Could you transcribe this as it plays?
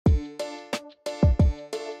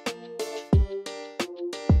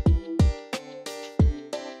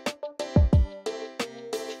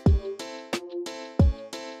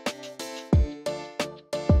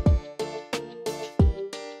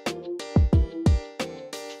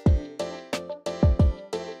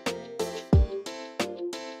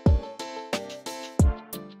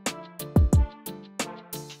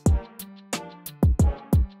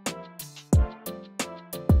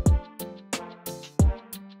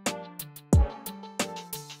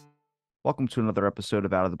Welcome to another episode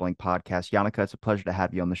of Out of the Blank podcast. Janneke, it's a pleasure to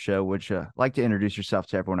have you on the show. Would you like to introduce yourself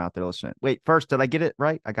to everyone out there listening? Wait, first, did I get it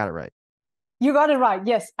right? I got it right. You got it right.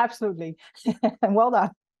 Yes, absolutely. Well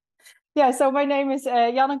done. Yeah, so my name is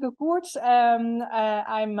Janneke Koerts.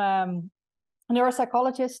 I'm a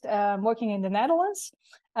neuropsychologist working in the Netherlands.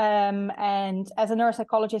 And as a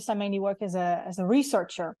neuropsychologist, I mainly work as a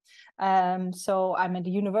researcher. So I'm at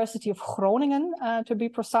the University of Groningen, to be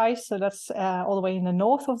precise. So that's all the way in the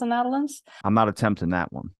north of the Netherlands. I'm not attempting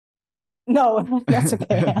that one. No, that's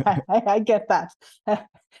okay. I get that.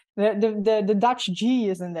 The Dutch G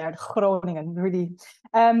is in there, Groningen, really.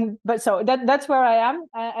 But so that's where I am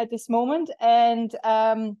at this moment, and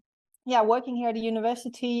yeah, working here at the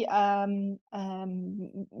university,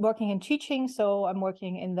 working in teaching. So I'm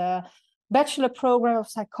working in the bachelor program of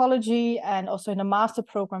psychology and also in the master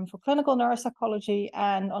program for clinical neuropsychology,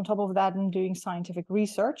 and on top of that, I'm doing scientific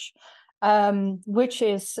research. Which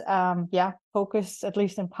is focused at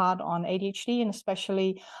least in part on ADHD and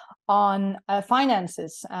especially on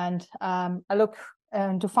finances. And I look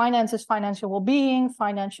into finances, financial well-being,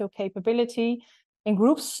 financial capability in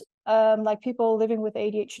groups like people living with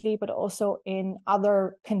ADHD, but also in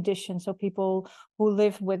other conditions. So people who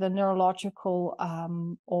live with a neurological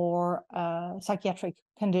or psychiatric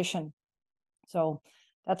condition. So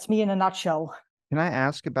that's me in a nutshell. Can I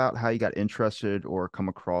ask about how you got interested or come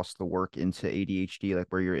across the work into ADHD, like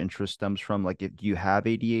where your interest stems from? Like, if do you have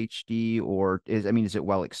ADHD or is it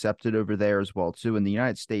well accepted over there as well too? In the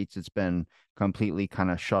United States, it's been completely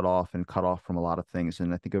kind of shut off and cut off from a lot of things.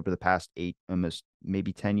 And I think over the past eight, almost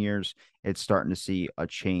maybe 10 years, it's starting to see a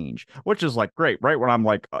change, which is like great, right? When I'm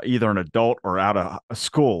like either an adult or out of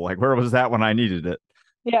school, like where was that when I needed it?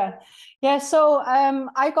 Yeah. So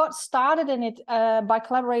I got started in it by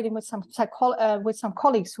collaborating with some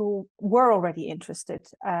colleagues who were already interested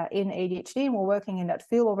in ADHD and were working in that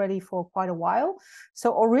field already for quite a while.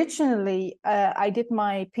 So originally, I did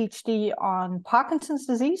my PhD on Parkinson's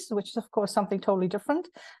disease, which is of course something totally different,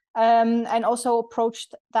 and also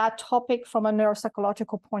approached that topic from a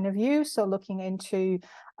neuropsychological point of view. So looking into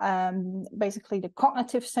basically the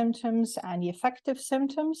cognitive symptoms and the affective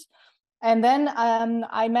symptoms. And then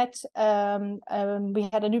I met, we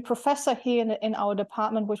had a new professor here in our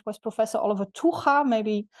department, which was Professor Oliver Tuga.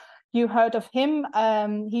 Maybe you heard of him.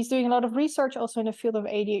 He's doing a lot of research also in the field of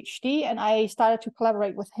ADHD, and I started to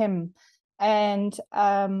collaborate with him. And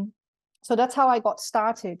so that's how I got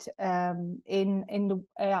started in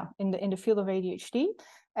the field of ADHD,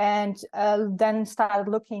 and then started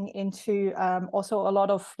looking into also a lot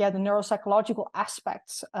of the neuropsychological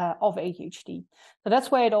aspects of ADHD. So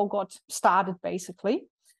that's where it all got started, basically.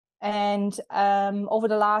 And over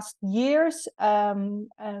the last years,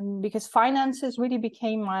 because finances really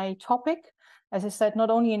became my topic, as I said, not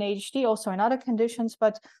only in ADHD, also in other conditions.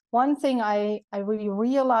 But one thing I really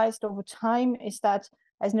realized over time is that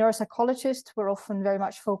as neuropsychologists, we're often very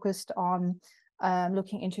much focused on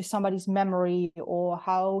looking into somebody's memory or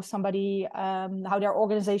how somebody, how their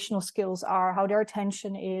organizational skills are, how their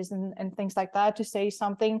attention is, and things like that, to say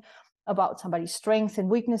something about somebody's strengths and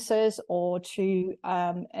weaknesses, or to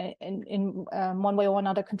in one way or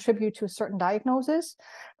another contribute to a certain diagnosis.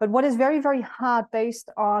 But what is very, very hard based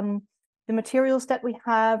on the materials that we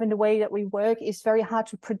have and the way that we work is very hard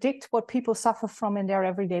to predict what people suffer from in their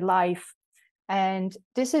everyday life. And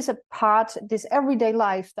this is a part, this everyday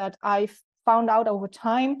life, that I've found out over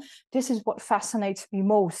time. This is what fascinates me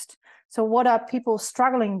most. So what are people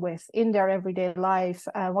struggling with in their everyday life?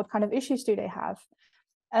 What kind of issues do they have?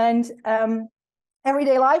 And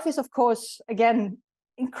everyday life is, of course, again,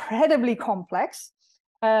 incredibly complex.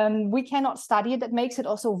 We cannot study it. That makes it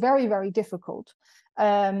also very, very difficult.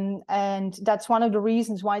 And that's one of the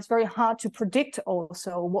reasons why it's very hard to predict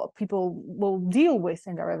also what people will deal with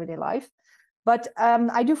in their everyday life. But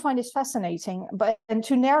I do find this fascinating. And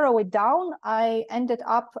to narrow it down, I ended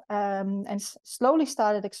up and slowly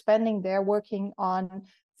started expanding there, working on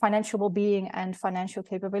financial well-being and financial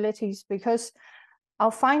capabilities, because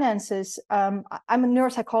our finances, I'm a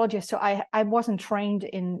neuropsychologist, so I wasn't trained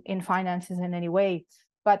in finances in any way,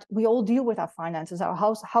 but we all deal with our finances, our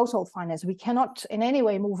household finances. We cannot in any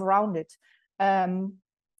way move around it. And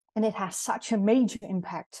it has such a major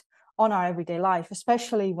impact on our everyday life,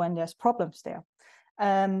 especially when there's problems there.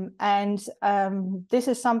 This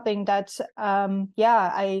is something that,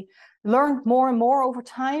 I learned more and more over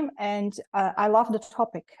time, and I love the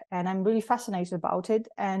topic, and I'm really fascinated about it,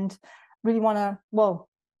 and really want to,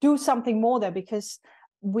 do something more there, because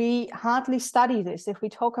we hardly study this. If we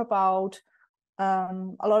talk about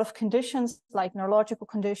a lot of conditions like neurological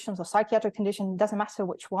conditions or psychiatric conditions, it doesn't matter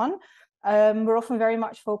which one. We're often very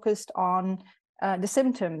much focused on the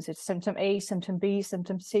symptoms. It's symptom A, symptom B,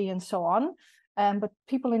 symptom C, and so on. But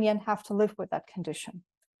people in the end have to live with that condition.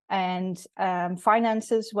 And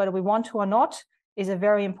finances, whether we want to or not, is a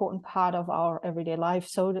very important part of our everyday life.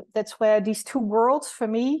 So that's where these two worlds for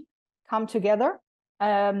me come together.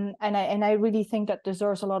 And I really think that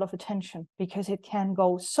deserves a lot of attention because it can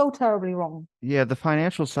go so terribly wrong. Yeah, the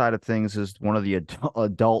financial side of things is one of the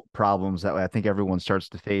adult problems that I think everyone starts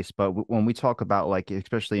to face. But when we talk about, like,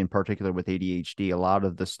 especially in particular with ADHD, a lot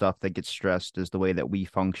of the stuff that gets stressed is the way that we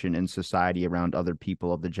function in society around other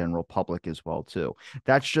people of the general public as well, too.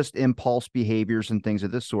 That's just impulse behaviors and things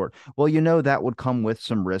of this sort. Well, that would come with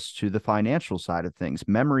some risks to the financial side of things.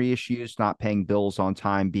 Memory issues, not paying bills on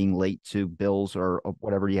time, being late to bills or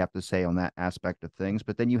whatever you have to say on that aspect of things.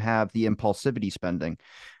 But then you have the impulsivity spending,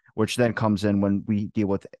 which then comes in when we deal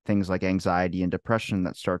with things like anxiety and depression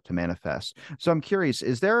that start to manifest. So I'm curious,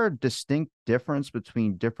 is there a distinct difference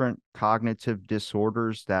between different cognitive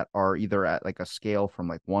disorders that are either at like a scale from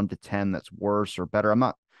like 1 to 10 that's worse or better? I'm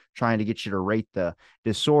not trying to get you to rate the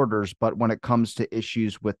disorders, but when it comes to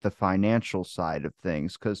issues with the financial side of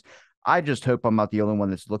things, because I just hope I'm not the only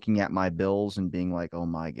one that's looking at my bills and being like, oh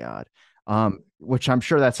my God, which I'm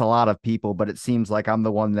sure that's a lot of people, but it seems like I'm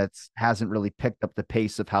the one that's hasn't really picked up the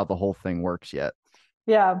pace of how the whole thing works yet.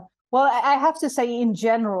 Yeah. Well, I have to say, in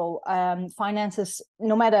general, finances,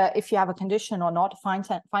 no matter if you have a condition or not,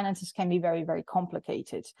 finances can be very, very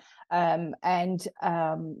complicated. And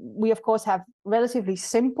we, of course, have relatively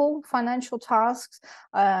simple financial tasks.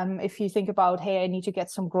 If you think about, hey, I need to get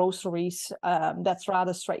some groceries, that's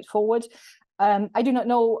rather straightforward. I do not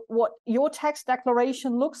know what your tax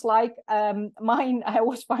declaration looks like. Mine, I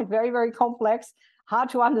always find very, very complex,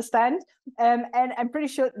 hard to understand. And I'm pretty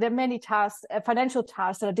sure there are many tasks, financial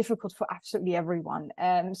tasks, that are difficult for absolutely everyone.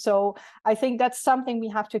 So I think that's something we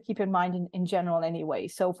have to keep in mind in general anyway.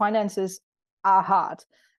 So finances are hard.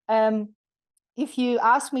 If you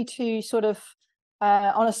ask me to sort of,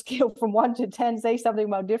 on a scale from 1 to 10, say something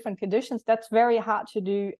about different conditions, that's very hard to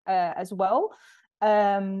do as well.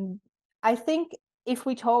 I think if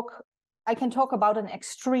we talk, I can talk about an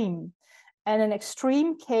extreme. And an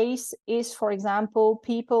extreme case is, for example,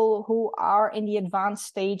 people who are in the advanced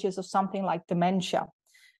stages of something like dementia.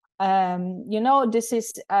 This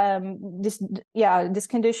is this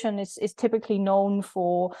condition is typically known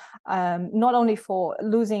for not only for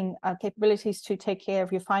losing capabilities to take care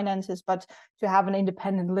of your finances, but to have an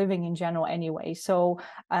independent living in general anyway. So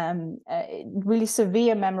really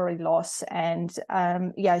severe memory loss and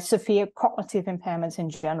severe cognitive impairments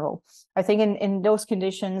in general. I think in those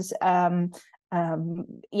conditions,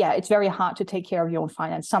 it's very hard to take care of your own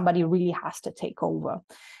finance. Somebody really has to take over.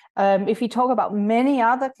 If you talk about many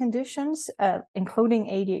other conditions, including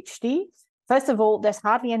ADHD, first of all, there's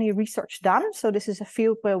hardly any research done. So this is a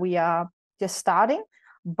field where we are just starting.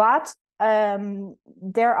 But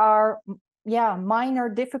there are, minor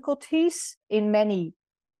difficulties in many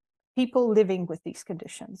people living with these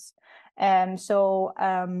conditions. So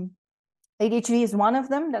ADHD is one of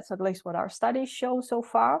them. That's at least what our studies show so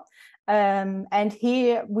far. And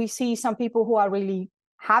here we see some people who are really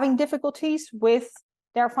having difficulties with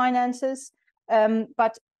their finances.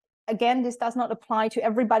 But again, this does not apply to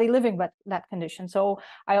everybody living with that condition. So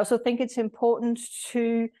I also think it's important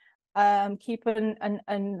to keep an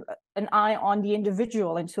eye on the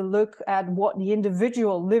individual and to look at what the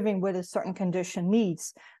individual living with a certain condition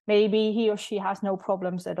needs. Maybe he or she has no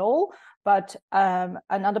problems at all, but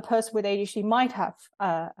another person with ADHD might have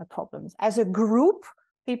problems. As a group,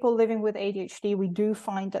 people living with ADHD, we do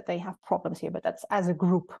find that they have problems here, but that's as a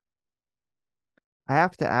group. I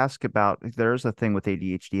have to ask about, there's a thing with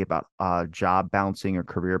ADHD about job bouncing or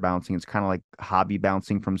career bouncing. It's kind of like hobby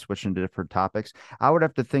bouncing from switching to different topics. I would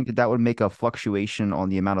have to think that that would make a fluctuation on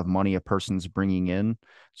the amount of money a person's bringing in.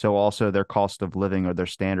 So also their cost of living or their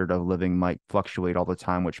standard of living might fluctuate all the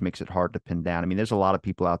time, which makes it hard to pin down. I mean, there's a lot of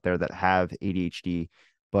people out there that have ADHD,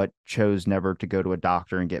 but chose never to go to a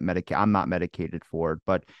doctor and get medicated. I'm not medicated for it,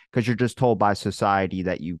 but because you're just told by society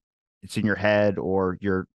that it's in your head or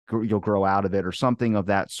you'll grow out of it or something of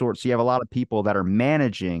that sort. So you have a lot of people that are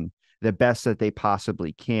managing the best that they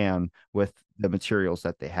possibly can with the materials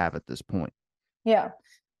that they have at this point. Yeah.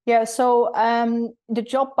 Yeah. So the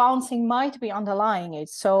job bouncing might be underlying it.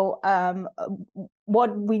 So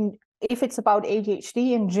if it's about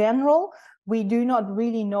ADHD in general, we do not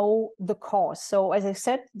really know the cause. So as I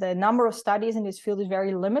said, the number of studies in this field is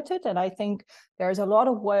very limited. And I think there's a lot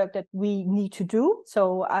of work that we need to do.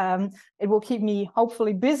 So it will keep me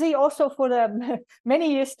hopefully busy also for the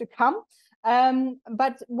many years to come.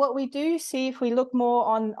 But what we do see, if we look more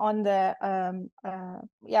on the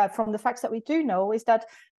from the facts that we do know, is that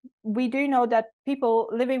we do know that people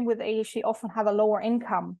living with ADHD often have a lower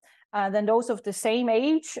income than those of the same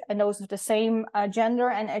age and those of the same gender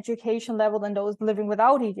and education level than those living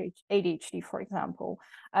without ADHD, for example.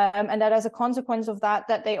 And that as a consequence of that,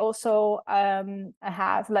 that they also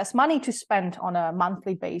have less money to spend on a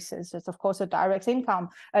monthly basis. It's of course a direct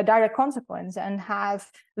consequence, and have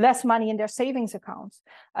less money in their savings accounts.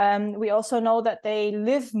 We also know that they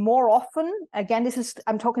live more often. Again,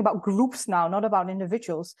 I'm talking about groups now, not about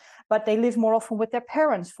individuals, but they live more often with their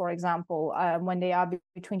parents, for example, when they are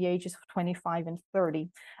between the ages of 25 and 30,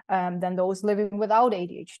 than those living without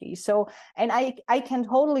ADHD. So, and I can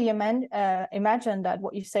totally imagine that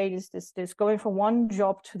what you say is this going from one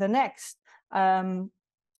job to the next.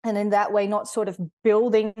 And in that way, not sort of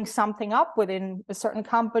building something up within a certain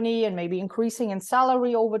company and maybe increasing in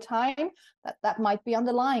salary over time, that might be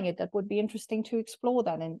underlying it. That would be interesting to explore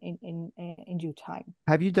that in due time.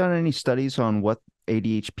 Have you done any studies on what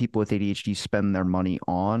people with ADHD spend their money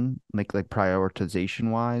on, like prioritization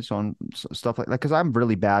wise on stuff like that? Because I'm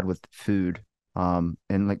really bad with food, and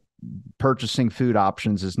like purchasing food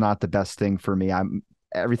options is not the best thing for me.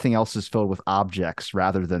 Everything else is filled with objects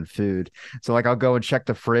rather than food. So like I'll go and check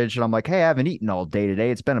the fridge and I'm like, hey, I haven't eaten all day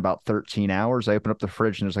today. It's been about 13 hours. I open up the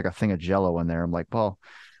fridge and there's like a thing of Jello in there. I'm like, well,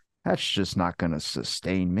 that's just not going to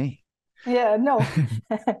sustain me. Yeah, no.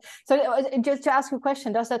 So just to ask you a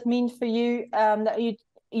question, does that mean for you that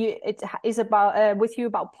it is about with you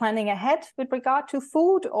about planning ahead with regard to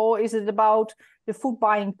food, or is it about the food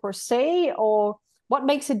buying per se, or what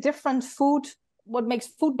makes it different what makes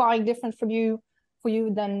food buying different from you for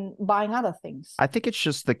you than buying other things? I think it's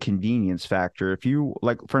just the convenience factor. If you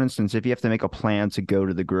like, for instance, if you have to make a plan to go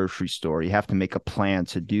to the grocery store, you have to make a plan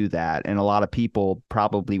to do that. And a lot of people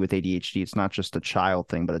probably with ADHD, it's not just a child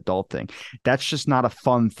thing, but adult thing. That's just not a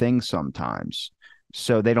fun thing sometimes.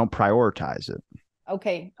 So they don't prioritize it.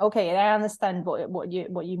 Okay, I understand what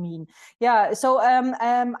you mean. Yeah, so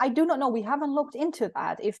I do not know. We haven't looked into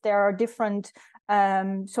that. If there are different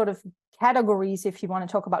sort of categories, if you want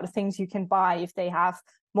to talk about the things you can buy, if they have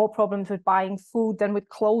more problems with buying food than with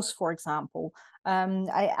clothes, for example.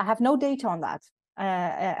 I have no data on that.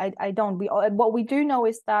 I don't. What we do know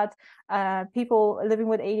is that people living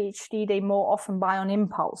with ADHD, they more often buy on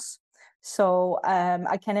impulse. So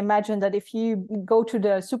I can imagine that if you go to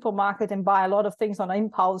the supermarket and buy a lot of things on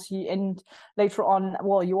impulse, and later on,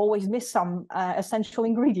 well, you always miss some essential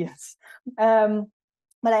ingredients.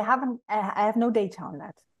 But I have no data on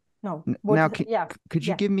that. No. Now, Yeah. could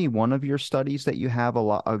you Yeah. give me one of your studies that you have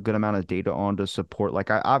a good amount of data on to support,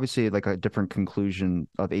 like I obviously like a different conclusion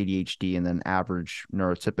of ADHD and then average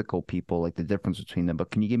neurotypical people, like the difference between them.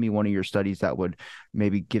 But can you give me one of your studies that would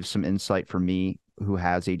maybe give some insight for me who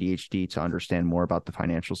has ADHD to understand more about the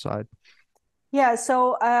financial side? Yeah.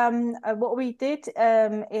 So what we did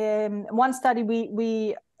in one study,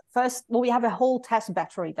 we first, well, we have a whole test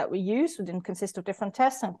battery that we use. It didn't consist of different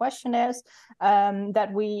tests and questionnaires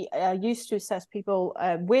that we use to assess people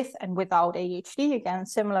with and without ADHD. Again,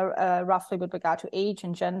 similar roughly with regard to age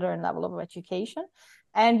and gender and level of education.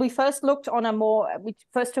 And we first took a more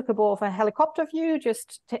of a helicopter view,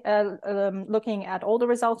 just looking at all the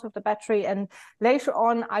results of the battery. And later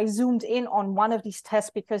on, I zoomed in on one of these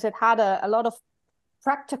tests because it had a lot of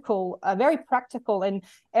very practical and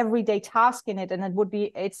everyday task in it. And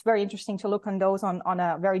it's very interesting to look on those on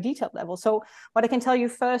a very detailed level. So what I can tell you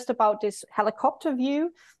first about this helicopter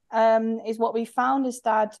view is what we found is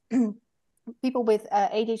that people with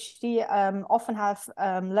ADHD often have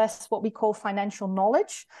less what we call financial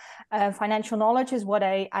knowledge. Financial knowledge is what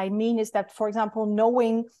I mean is that, for example,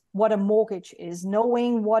 knowing what a mortgage is,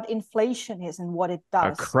 knowing what inflation is and what it A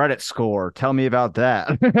does. credit score. Tell me about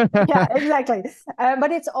that. Yeah, exactly.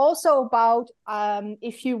 But it's also about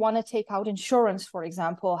if you want to take out insurance, for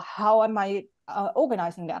example, how am I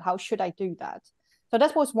organizing that? How should I do that? So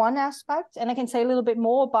that was one aspect. And I can say a little bit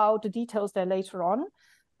more about the details there later on.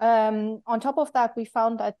 On top of that, we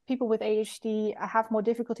found that people with ADHD have more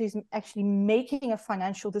difficulties in actually making a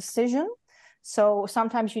financial decision. So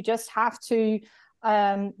sometimes you just have to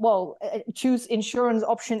choose insurance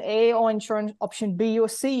option A or insurance option B or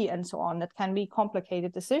C and so on. That can be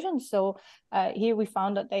complicated decisions. So here we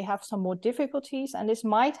found that they have some more difficulties, and this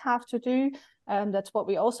might have to do, that's what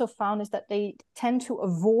we also found, is that they tend to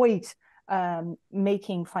avoid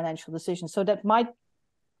making financial decisions. So that might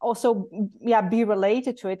also be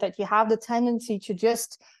related to it, that you have the tendency to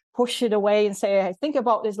just push it away and say, I think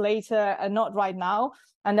about this later and not right now.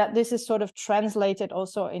 And that this is sort of translated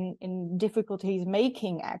also in difficulties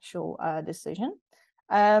making actual decision.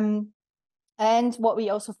 And And what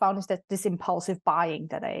we also found is that this impulsive buying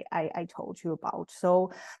that I told you about.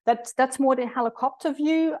 So that's more the helicopter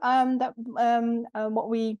view what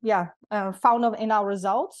we found in our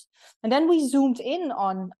results. And then we zoomed in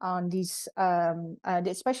on these,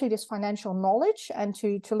 especially this financial knowledge, and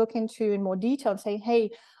to look into in more detail and say,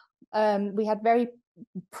 hey, we had very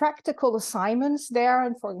practical assignments there,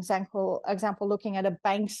 and for example looking at a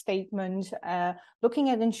bank statement, looking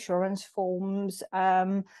at insurance forms,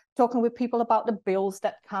 talking with people about the bills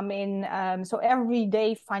that come in, so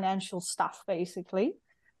everyday financial stuff basically.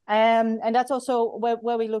 And that's also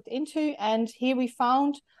where we looked into, and here we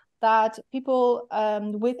found that people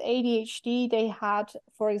with ADHD, they had,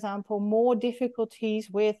 for example, more difficulties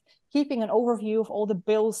with keeping an overview of all the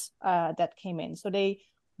bills that came in. So they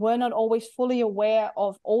were not always fully aware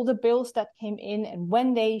of all the bills that came in and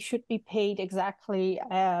when they should be paid exactly,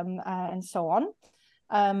 and so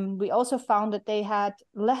on. We also found that they had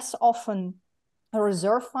less often a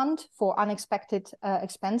reserve fund for unexpected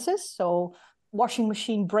expenses. So washing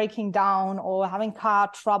machine breaking down or having car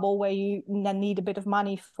trouble where you need a bit of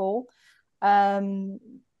money for.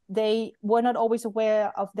 They were not always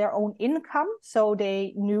aware of their own income. So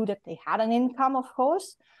they knew that they had an income, of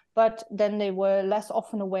course, but then they were less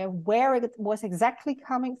often aware where it was exactly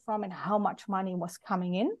coming from and how much money was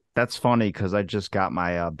coming in. That's funny because I just got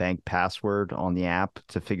my bank password on the app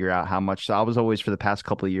to figure out how much. So I was always, for the past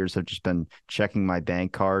couple of years, I've just been checking my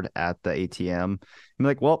bank card at the ATM. I'm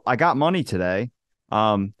like, well, I got money today.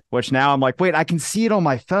 Which now I'm like, wait, I can see it on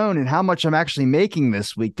my phone and how much I'm actually making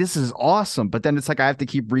this week. This is awesome. But then it's like I have to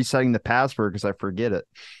keep resetting the password because I forget it.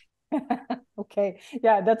 Okay,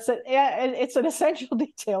 yeah, that's it. Yeah, it's an essential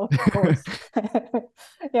detail, of course.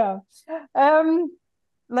 Yeah.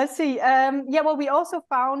 Let's see. What we also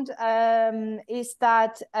found is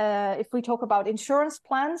that if we talk about insurance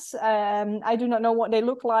plans, I do not know what they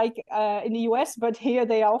look like in the US, but here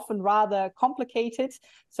they are often rather complicated,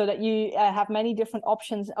 so that you have many different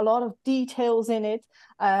options, a lot of details in it,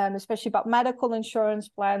 especially about medical insurance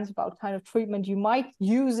plans, about kind of treatment you might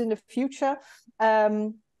use in the future.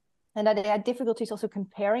 And that they had difficulties also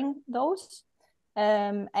comparing those.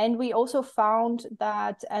 And we also found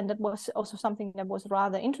that, and that was also something that was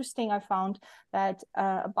rather interesting, I found that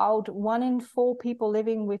about 1 in 4 people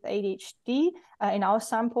living with ADHD in our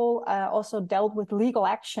sample also dealt with legal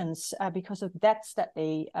actions because of debts that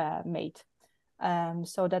they made.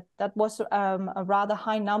 So that was a rather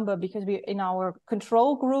high number, because in our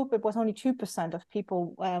control group, it was only 2% of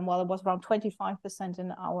people, while it was around 25%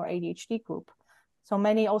 in our ADHD group. So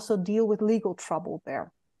many also deal with legal trouble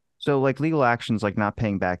there. So like legal actions, like not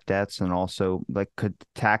paying back debts, and also like could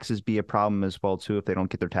taxes be a problem as well too if they don't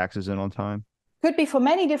get their taxes in on time? Could be for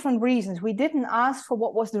many different reasons. We didn't ask for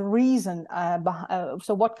what was the reason,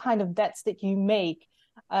 so what kind of debts did you make?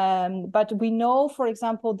 But we know, for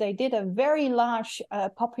example, they did a very large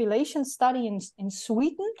population study in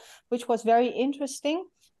Sweden, which was very interesting.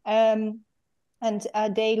 And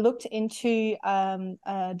they looked into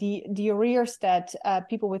the arrears that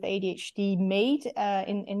people with ADHD made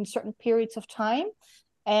in certain periods of time.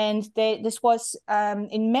 And this was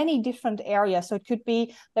in many different areas. So it could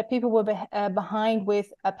be that people were behind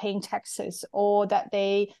with paying taxes, or that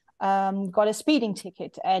they got a speeding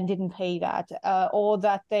ticket and didn't pay that, or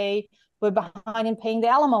that they were behind in paying the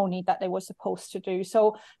alimony that they were supposed to do.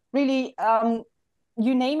 So really,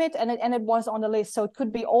 you name it, and it was on the list. So it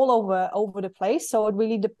could be all over the place. So it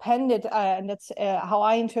really depended, and that's how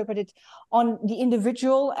I interpret it, on the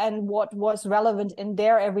individual and what was relevant in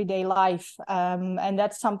their everyday life. And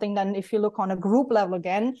that's something then, if you look on a group level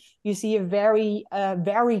again, you see a very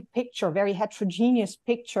varied picture, very heterogeneous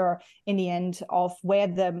picture in the end of where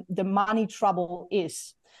the money trouble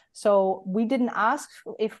is. So we didn't ask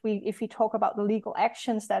if we talk about the legal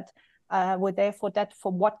actions that were there for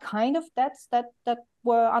what kind of debts that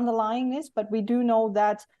were underlying this, but we do know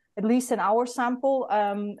that, at least in our sample,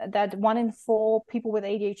 that 1 in 4 people with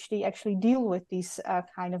ADHD actually deal with these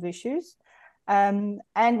kind of issues. And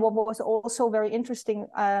what was also very interesting,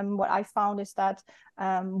 what I found, is that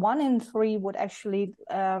 1 in 3 would actually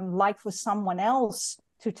like for someone else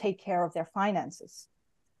to take care of their finances.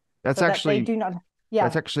 That's so actually that they do not. Yeah.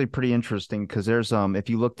 That's actually pretty interesting, because there's if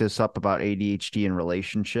you look this up about ADHD and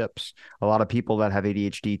relationships, a lot of people that have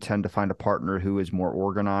ADHD tend to find a partner who is more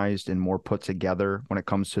organized and more put together when it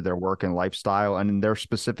comes to their work and lifestyle. And in their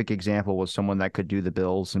specific example was someone that could do the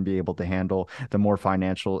bills and be able to handle the more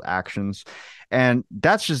financial actions. And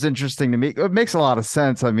that's just interesting to me. It makes a lot of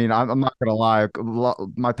sense. I mean, I'm not gonna lie,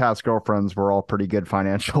 my past girlfriends were all pretty good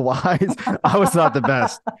financial wise. I was not the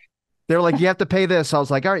best. They're like, you have to pay this. I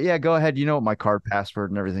was like, all right, yeah, go ahead. You know what my card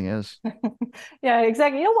password and everything is. Yeah,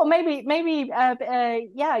 exactly. You know what? Maybe,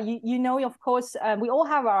 yeah. You know, of course, we all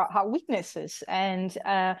have our weaknesses, and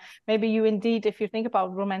maybe you indeed, if you think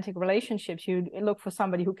about romantic relationships, you look for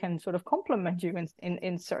somebody who can sort of complement you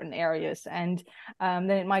in certain areas, and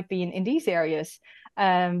then it might be in these areas.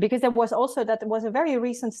 Because there was a very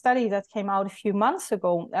recent study that came out a few months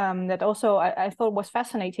ago that also I thought was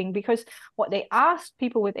fascinating, because what they asked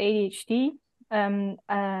people with ADHD,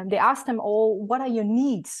 they asked them all, what are your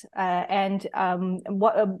needs, and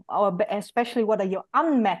especially what are your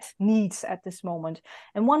unmet needs at this moment.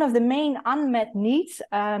 And one of the main unmet needs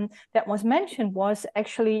that was mentioned was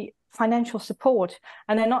actually financial support.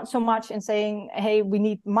 And they're not so much in saying, hey, we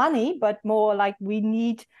need money, but more like we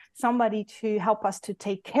need somebody to help us to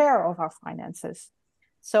take care of our finances.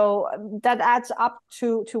 So that adds up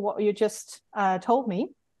to what you just told me.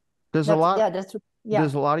 There's a That's lot yeah, that's yeah.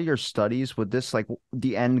 there's a lot of your studies with this, like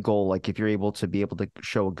the end goal, like if you're able to be able to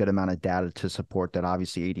show a good amount of data to support that,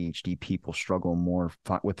 obviously ADHD people struggle more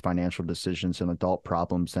with financial decisions and adult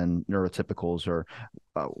problems than neurotypicals, or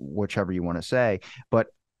whichever you want to say. But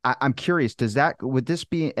I'm curious, would this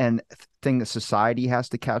be an thing that society has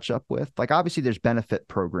to catch up with? Like, obviously, there's benefit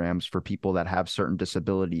programs for people that have certain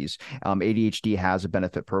disabilities. ADHD has a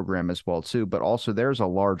benefit program as well, too. But also, there's a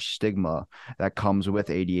large stigma that comes with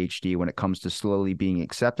ADHD when it comes to slowly being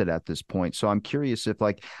accepted at this point. So I'm curious if,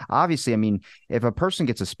 like, obviously, I mean, if a person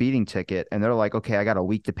gets a speeding ticket and they're like, okay, I got a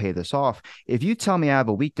week to pay this off. If you tell me I have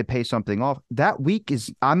a week to pay something off, that week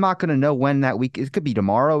I'm not going to know when that week, it could be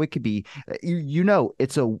tomorrow. It could be,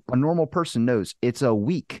 it's a normal person knows it's a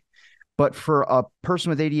week. But for a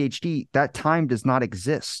person with ADHD, that time does not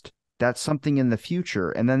exist. That's something in the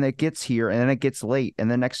future. And then it gets here and then it gets late.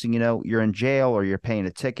 And then next thing you know, you're in jail, or you're paying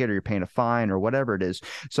a ticket, or you're paying a fine, or whatever it is.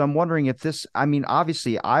 So I'm wondering if I mean,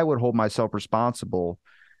 obviously I would hold myself responsible,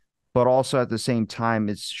 but also at the same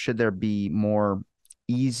time, should there be more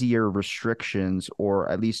easier restrictions, or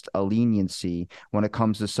at least a leniency when it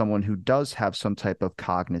comes to someone who does have some type of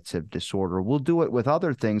cognitive disorder? We'll do it with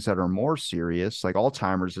other things that are more serious, like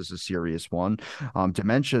Alzheimer's is a serious one.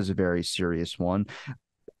 Dementia is a very serious one.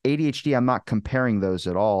 ADHD, I'm not comparing those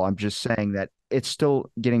at all. I'm just saying that it's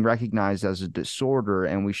still getting recognized as a disorder,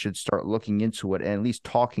 and we should start looking into it and at least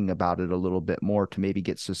talking about it a little bit more to maybe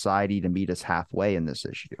get society to meet us halfway in this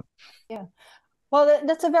issue. Yeah. Well,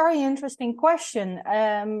 that's a very interesting question.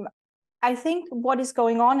 I think what is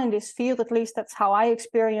going on in this field, at least that's how I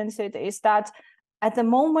experience it, is that at the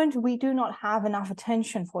moment we do not have enough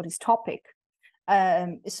attention for this topic.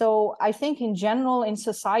 So I think in general in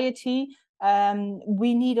society,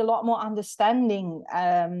 we need a lot more understanding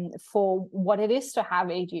for what it is to have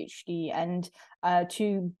ADHD, and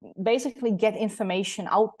to basically get information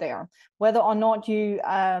out there, whether or not you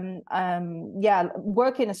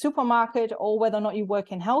work in a supermarket, or whether or not you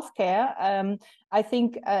work in healthcare. I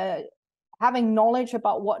think having knowledge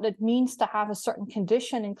about what it means to have a certain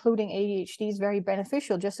condition, including ADHD, is very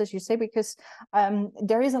beneficial, just as you say, because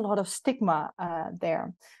there is a lot of stigma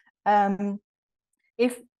there.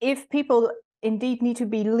 If people indeed need to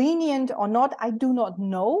be lenient or not, I do not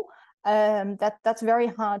know. That's very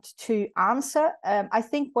hard to answer. I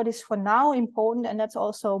think what is for now important, and that's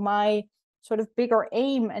also my sort of bigger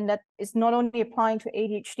aim, and that is not only applying to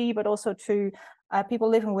ADHD but also to people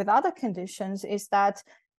living with other conditions, is that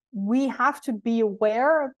we have to be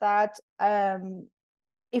aware that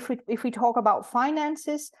if we talk about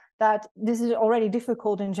finances, that this is already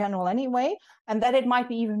difficult in general anyway, and that it might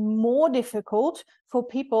be even more difficult for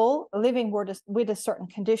people living with a certain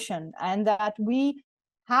condition, and that we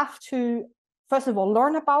have to, first of all,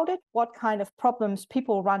 learn about it, what kind of problems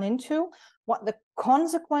people run into, what the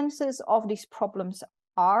consequences of these problems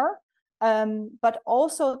are, but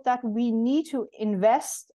also that we need to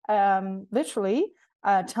invest literally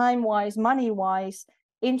time-wise, money-wise,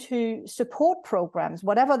 into support programs,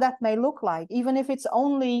 whatever that may look like, even if it's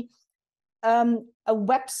only a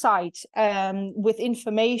website with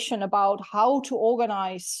information about how to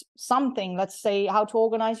organize something, let's say how to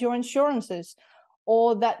organize your insurances,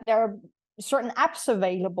 or that there are certain apps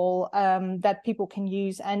available that people can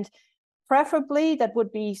use. And preferably, that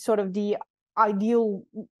would be sort of the ideal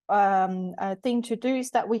thing to do,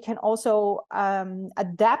 is that we can also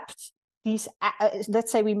adapt these,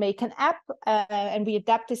 let's say we make an app and we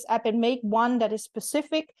adapt this app and make one that is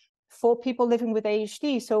specific for people living with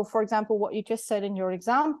ADHD. So for example, what you just said in your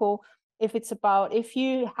example, if it's about, if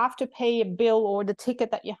you have to pay a bill or the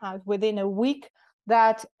ticket that you have within a week,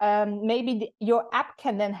 that maybe your app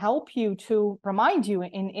can then help you to remind you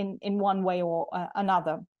in one way or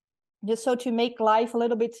another, just so to make life a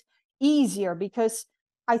little bit easier. Because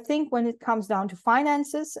I think when it comes down to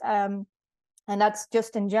finances, and that's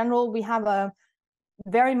just in general, we have a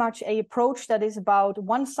very much a approach that is about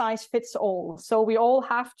one size fits all. So we all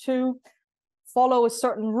have to follow a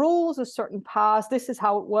certain rules, a certain path. This is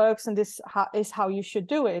how it works, and this is how you should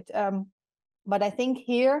do it. But I think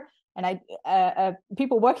here, and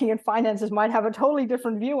people working in finances might have a totally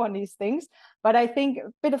different view on these things, but I think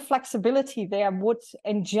a bit of flexibility there would,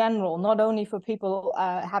 in general, not only for people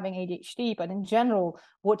having ADHD, but in general,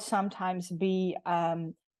 would sometimes be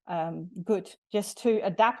good, just to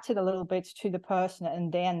adapt it a little bit to the person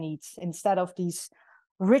and their needs, instead of these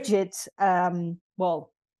rigid,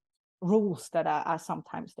 rules that are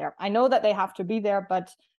sometimes there. I know that they have to be there, but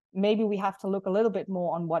maybe we have to look a little bit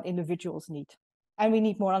more on what individuals need. And we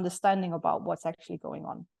need more understanding about what's actually going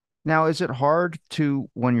on. Now, is it hard to,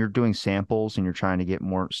 when you're doing samples and you're trying to get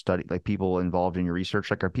more study, like people involved in your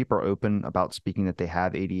research, like are people open about speaking that they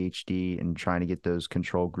have ADHD and trying to get those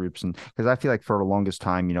control groups? And because I feel like for the longest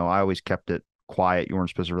time, I always kept it quiet. You weren't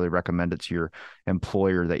supposed to really recommend it to your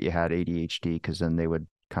employer that you had ADHD, because then they would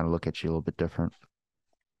kind of look at you a little bit different.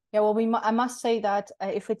 Yeah, well, I must say that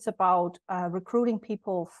if it's about recruiting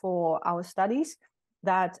people for our studies,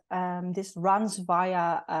 that this runs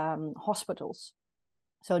via hospitals.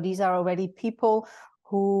 So these are already people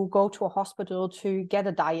who go to a hospital to get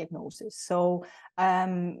a diagnosis. So,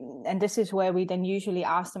 and this is where we then usually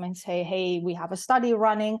ask them and say, hey, we have a study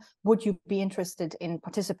running. Would you be interested in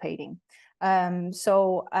participating?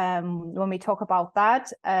 So when we talk about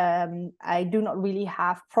that, I do not really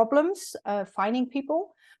have problems finding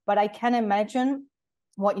people, but I can imagine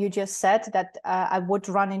what you just said, that I would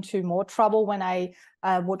run into more trouble when I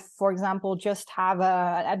would, for example, just have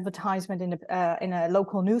an advertisement in a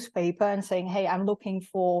local newspaper and saying, hey, I'm looking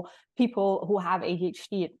for people who have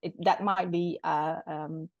ADHD. That might be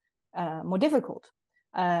more difficult.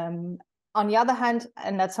 On the other hand,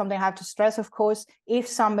 and that's something I have to stress, of course, if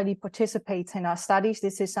somebody participates in our studies,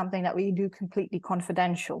 this is something that we do completely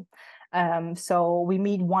confidential. So we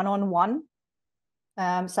meet one-on-one.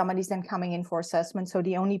 Somebody's then coming in for assessment. So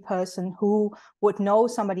the only person who would know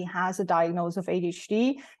somebody has a diagnosis of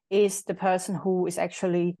ADHD is the person who is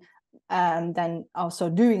actually then also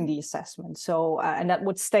doing the assessment. So, and that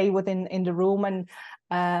would stay in the room,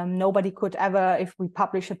 and nobody could ever, if we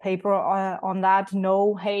publish a paper on that,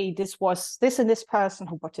 know, hey, this was this and this person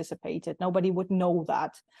who participated. Nobody would know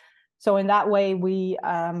that. So in that way, we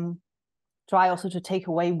try also to take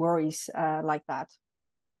away worries like that.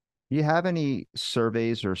 Do you have any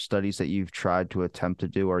surveys or studies that you've tried to attempt to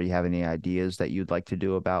do, or you have any ideas that you'd like to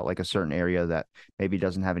do about like a certain area that maybe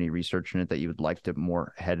doesn't have any research in it that you would like to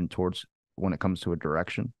more head towards when it comes to a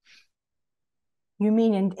direction? You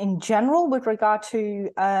mean in general with regard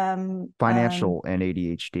to Financial and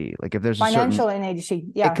ADHD. Like if there's a certain, financial and ADHD?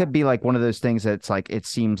 it Yeah. could be like one of those things that's like, it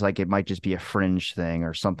seems like it might just be a fringe thing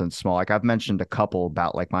or something small. Like I've mentioned a couple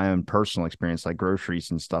about like my own personal experience, like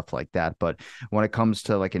groceries and stuff like that. But when it comes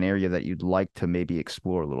to like an area that you'd like to maybe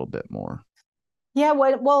explore a little bit more. Yeah,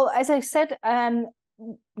 well, as I said,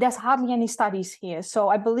 there's hardly any studies here. So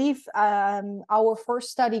I believe our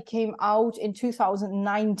first study came out in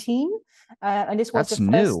 2019, and this was the That's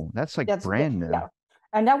first. new. That's like That's brand new. yeah,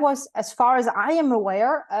 and that was, as far as I am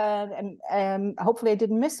aware, and hopefully I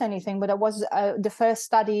didn't miss anything, but it was the first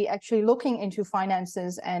study actually looking into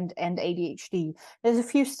finances and ADHD. There's a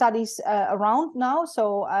few studies around now,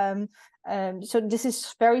 so so this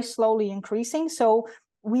is very slowly increasing. So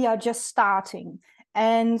we are just starting,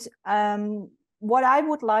 and what I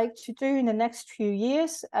would like to do in the next few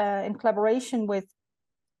years, in collaboration with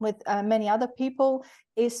many other people,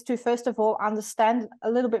 is to first of all understand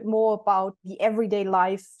a little bit more about the everyday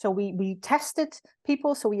life. So we tested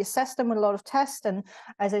people, so we assessed them with a lot of tests, and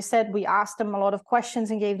as I said, we asked them a lot of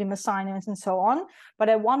questions and gave them assignments and so on. But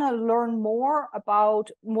I want to learn more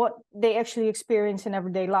about what they actually experience in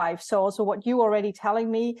everyday life. So also what you already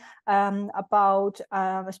telling me about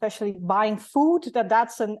especially buying food,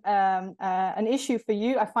 that's an issue for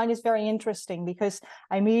you. I find this very interesting, because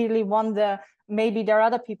I immediately wonder, maybe there are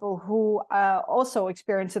other people who also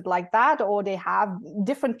experience it like that, or they have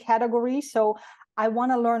different categories. So I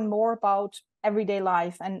want to learn more about everyday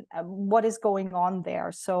life and what is going on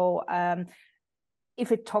there. So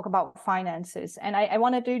if we talk about finances, and I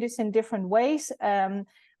want to do this in different ways. On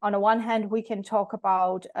the one hand, we can talk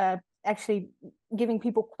about actually giving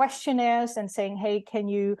people questionnaires and saying, hey, can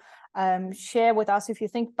you share with us, if you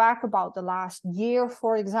think back about the last year,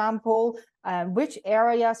 for example, which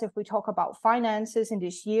areas, if we talk about finances in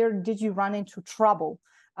this year, did you run into trouble?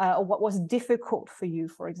 Or what was difficult for you,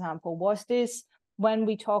 for example? Was this when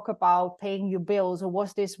we talk about paying your bills, or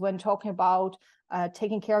was this when talking about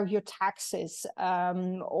taking care of your taxes,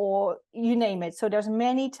 or you name it. So there's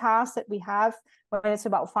many tasks that we have when it's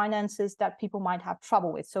about finances that people might have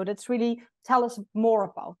trouble with. So that's really, tell us more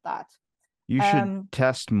about that. You should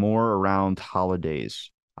test more around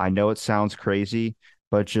holidays. I know it sounds crazy,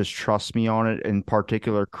 but just trust me on it. In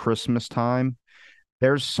particular, Christmas time,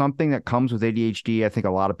 there's something that comes with ADHD, I think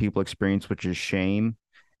a lot of people experience, which is shame.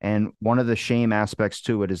 And one of the shame aspects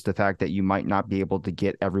to it is the fact that you might not be able to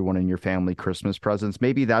get everyone in your family Christmas presents.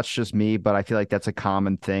 Maybe that's just me, but I feel like that's a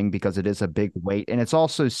common thing because it is a big weight. And it's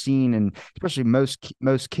also seen, and especially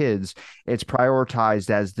most kids, it's prioritized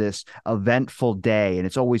as this eventful day, and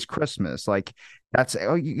it's always Christmas. Like that's,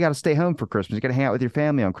 oh, you got to stay home for Christmas. You got to hang out with your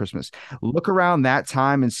family on Christmas. Look around that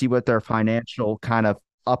time and see what their financial kind of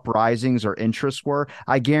uprisings or interests were.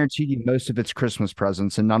 I guarantee you most of it's Christmas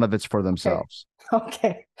presents and none of it's for themselves.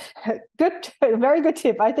 Okay. Good, very good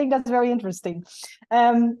tip. I think that's very interesting.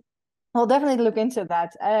 I'll definitely look into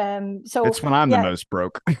that. So it's when I'm the most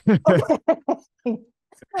broke. Okay.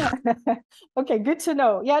 Okay, good to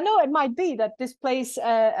know. Yeah, no, it might be that this plays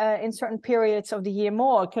in certain periods of the year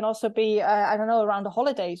more. It can also be, I don't know, around the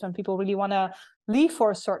holidays when people really want to leave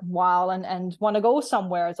for a certain while and want to go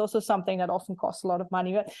somewhere. It's also something that often costs a lot of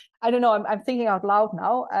money. But I don't know, I'm thinking out loud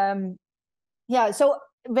now. Yeah, so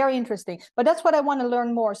very interesting. But that's what I want to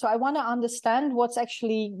learn more. So I want to understand what's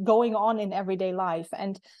actually going on in everyday life.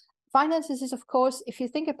 And finances is, of course, if you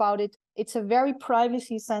think about it, it's a very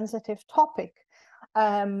privacy sensitive topic.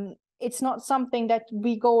 It's not something that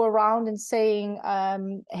we go around and saying,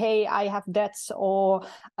 hey, I have debts, or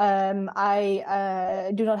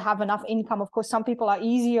I do not have enough income. Of course, some people are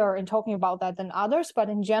easier in talking about that than others, but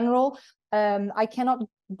in general, I cannot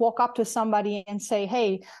walk up to somebody and say,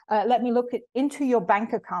 hey, let me look into your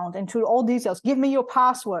bank account, into all details. Give me your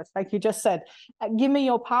password, like you just said. Give me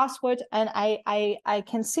your password and I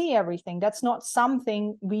can see everything. That's not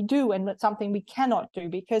something we do, and that's something we cannot do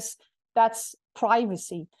because that's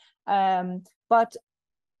privacy. But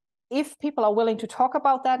if people are willing to talk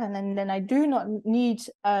about that, and then I do not need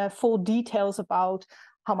full details about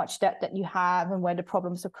how much debt that you have and where the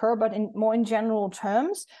problems occur, but in general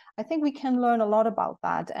terms, I think we can learn a lot about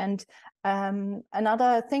that. And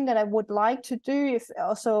another thing that I would like to do, if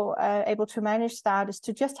also able to manage that, is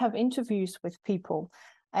to just have interviews with people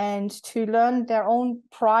and to learn their own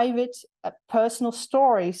private personal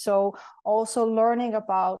story. So also learning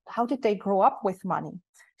about how did they grow up with money.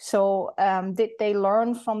 So did they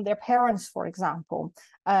learn from their parents, for example?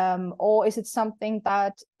 Or is it something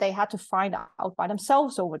that they had to find out by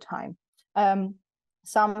themselves over time?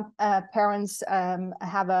 Some parents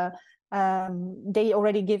have they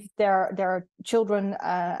already give their children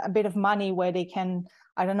a bit of money where they can,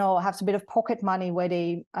 I don't know, have a bit of pocket money where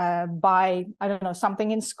they buy, I don't know, something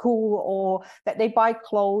in school, or that they buy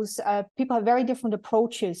clothes. People have very different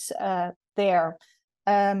approaches there.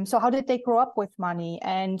 So how did they grow up with money?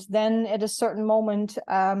 And then at a certain moment,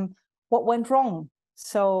 what went wrong?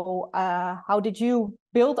 So how did you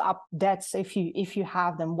build up debts if you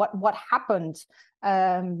have them? What happened?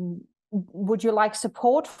 Would you like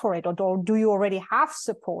support for it, or do you already have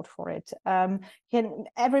support for it?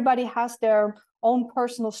 Everybody has their own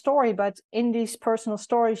personal story, but in these personal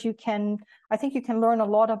stories, I think you can learn a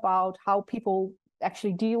lot about how people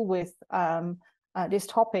actually deal with this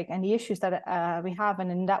topic and the issues that we have,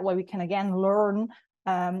 and in that way we can again learn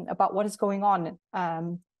about what is going on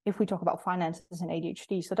if we talk about finances and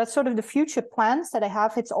ADHD. So that's sort of the future plans that I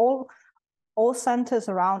have. It's all centers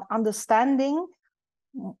around understanding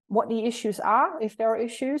what the issues are, if there are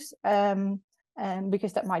issues, and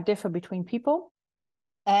because that might differ between people,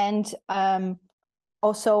 and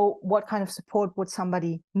also what kind of support would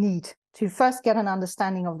somebody need, to first get an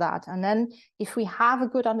understanding of that. And then if we have a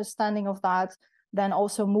good understanding of that, then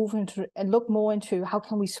also move into and look more into how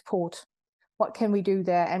can we support, what can we do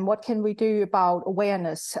there, and what can we do about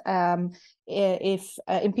awareness if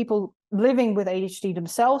in people living with ADHD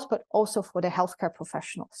themselves, but also for the healthcare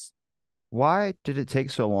professionals. Why did it take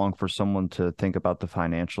so long for someone to think about the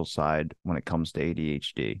financial side when it comes to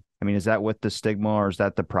ADHD? I mean, is that with the stigma, or is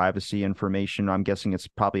that the privacy information? I'm guessing it's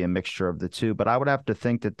probably a mixture of the two, but I would have to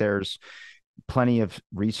think that there's plenty of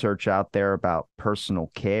research out there about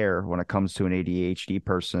personal care when it comes to an ADHD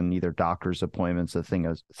person, either doctor's appointments,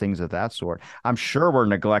 things of that sort. I'm sure we're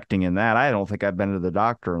neglecting in that. I don't think I've been to the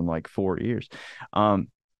doctor in like 4 years. It's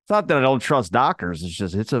not that I don't trust doctors. It's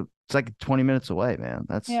just it's like 20 minutes away, man.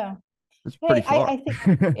 That's pretty far. I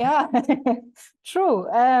think yeah, true.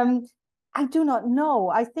 I do not know.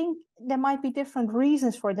 I think there might be different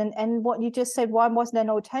reasons for it. And what you just said, why wasn't there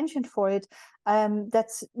no attention for it?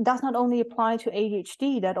 Does not only apply to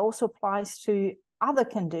ADHD, that also applies to other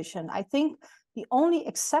condition. I think The only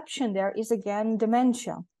exception there is again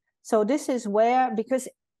dementia. So this is where, because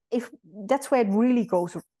if that's where it really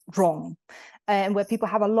goes wrong, and where people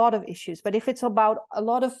have a lot of issues. But if it's about a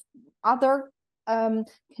lot of other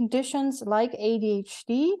conditions like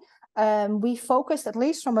ADHD, we focused, at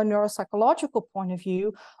least from a neuropsychological point of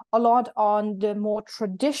view, a lot on the more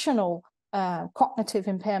traditional cognitive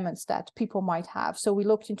impairments that people might have. So we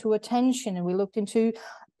looked into attention, and we looked into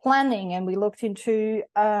planning, and we looked into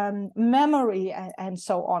memory, and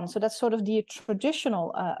so on. So that's sort of the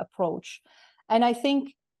traditional approach. And I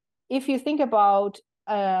think if you think about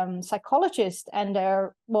psychologists and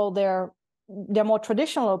their more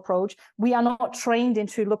traditional approach, we are not trained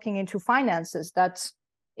into looking into finances. That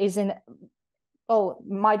is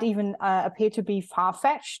might even appear to be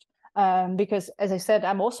far-fetched, because, as I said,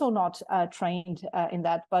 I'm also not trained in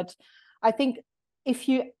that. But I think if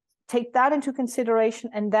you take that into consideration,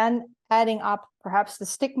 and then adding up perhaps the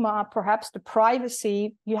stigma, perhaps the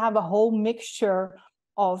privacy, you have a whole mixture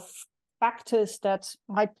of factors that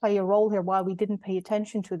might play a role here, while we didn't pay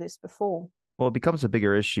attention to this before. Well, it becomes a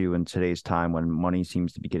bigger issue in today's time when money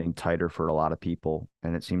seems to be getting tighter for a lot of people.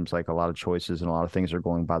 And it seems like a lot of choices and a lot of things are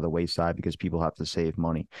going by the wayside because people have to save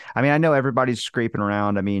money. I mean, I know everybody's scraping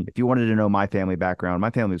around. I mean, if you wanted to know my family background,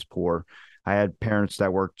 my family was poor. I had parents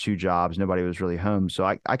that worked two jobs. Nobody was really home. So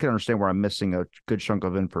I can understand where I'm missing a good chunk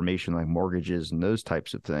of information like mortgages and those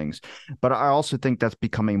types of things. But I also think that's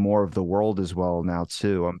becoming more of the world as well now,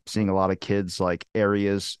 too. I'm seeing a lot of kids, like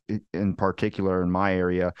areas in particular in my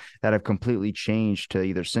area, that have completely changed to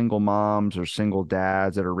either single moms or single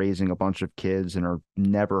dads that are raising a bunch of kids and are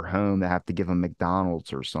never home, that have to give them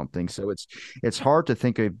McDonald's or something. So it's hard to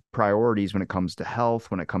think of priorities when it comes to health,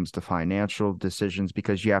 when it comes to financial decisions,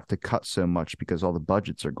 because you have to cut so much because all the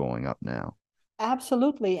budgets are going up now.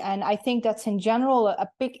 Absolutely. And I think that's in general a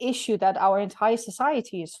big issue that our entire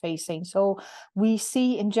society is facing. So we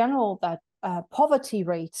see in general that poverty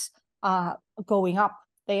rates are going up.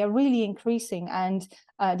 They are really increasing. And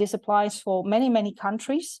this applies for many, many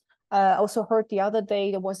countries. Also heard the other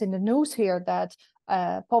day, there was in the news here that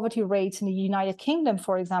poverty rates in the United Kingdom,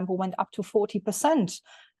 for example, went up to 40%.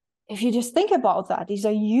 If you just think about that, these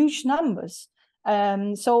are huge numbers.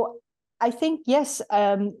 So I think, yes,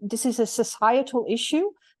 this is a societal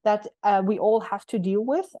issue that we all have to deal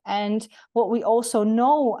with. And what we also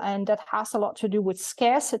know, and that has a lot to do with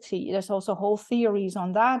scarcity, there's also whole theories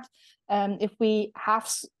on that. If we have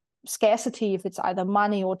scarcity, if it's either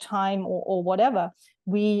money or time or whatever,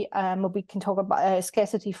 we can talk about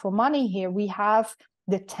scarcity for money here. We have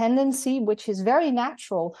the tendency, which is very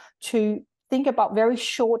natural, to think about very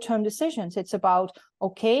short-term decisions. It's about,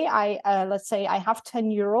 okay, let's say I have 10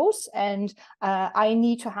 euros and I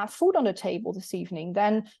need to have food on the table this evening.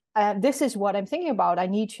 Then this is what I'm thinking about. I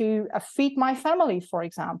need to feed my family, for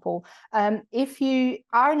example. If you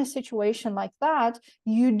are in a situation like that,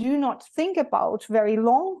 you do not think about very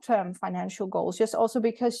long-term financial goals, just also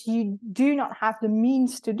because you do not have the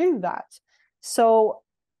means to do that. So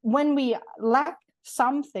when we lack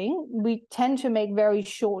something, we tend to make very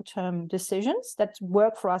short-term decisions that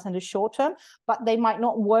work for us in the short term, but they might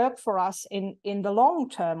not work for us in the long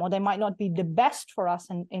term, or they might not be the best for us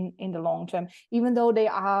in the long term, even though they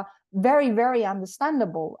are very, very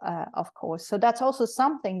understandable, of course. So that's also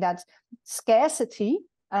something that scarcity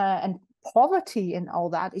and poverty and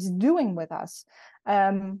all that is doing with us.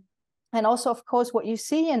 And also, of course, what you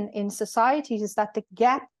see in societies is that the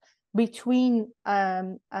gap between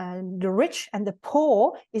the rich and the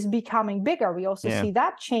poor is becoming bigger. We also see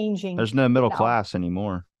that changing. There's no middle class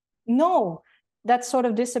anymore. No, that's sort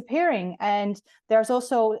of disappearing. And there's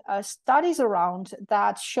also studies around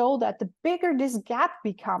that show that the bigger this gap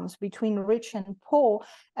becomes between rich and poor,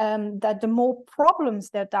 that the more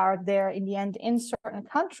problems that are there in the end in certain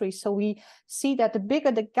countries. So we see that the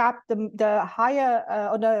bigger the gap, the higher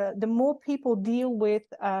or the more people deal with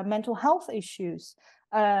mental health issues.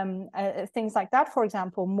 Things like that, for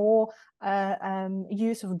example, more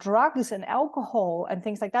use of drugs and alcohol and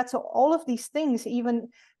things like that. So all of these things, even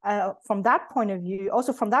from that point of view,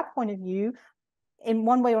 also from that point of view, in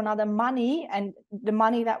one way or another, money and the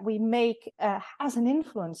money that we make has an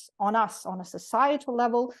influence on us on a societal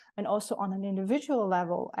level and also on an individual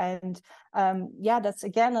level. And that's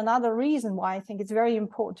again another reason why I think it's very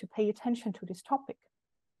important to pay attention to this topic.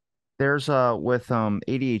 There's with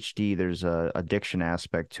ADHD, there's a addiction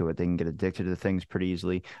aspect to it. They can get addicted to things pretty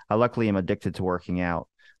easily. I luckily am addicted to working out.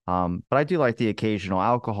 But I do like the occasional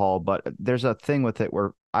alcohol, but there's a thing with it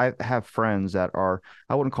where I have friends that are,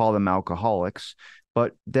 I wouldn't call them alcoholics,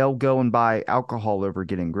 but they'll go and buy alcohol over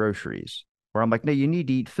getting groceries. Where I'm like, no, you need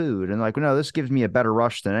to eat food. And like, no, this gives me a better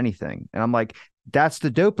rush than anything. And I'm like, that's the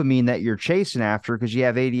dopamine that you're chasing after because you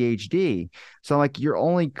have ADHD. So like you're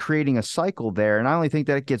only creating a cycle there. And I only think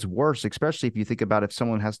that it gets worse, especially if you think about if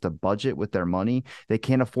someone has to budget with their money, they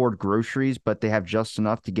can't afford groceries, but they have just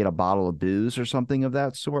enough to get a bottle of booze or something of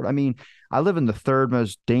that sort. I mean, I live in the third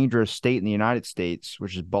most dangerous state in the United States,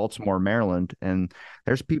 which is Baltimore, Maryland. And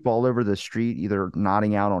there's people all over the street either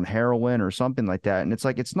nodding out on heroin or something like that. And it's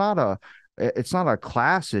like it's not a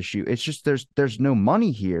class issue. It's just there's no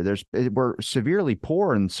money here. We're severely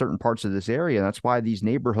poor in certain parts of this area. And that's why these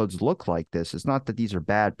neighborhoods look like this. It's not that these are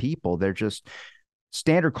bad people. They're just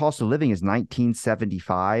standard cost of living is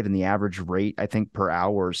 1975 and the average rate I think per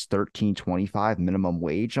hour is 13.25 minimum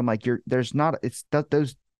wage. I'm like there's not it's that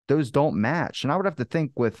those don't match. And I would have to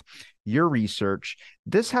think with your research,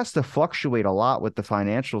 this has to fluctuate a lot with the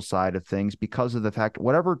financial side of things because of the fact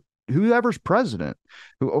whoever's president,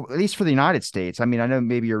 who, at least for the United States. I mean, I know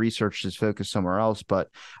maybe your research is focused somewhere else, but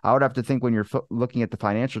I would have to think when you're looking at the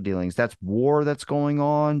financial dealings, that's war that's going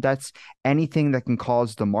on. That's anything that can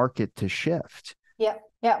cause the market to shift. Yeah,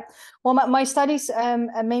 yeah. Well, my studies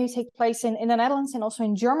mainly take place in the Netherlands and also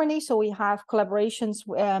in Germany. So we have collaborations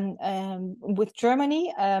with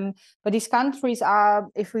Germany. But these countries are,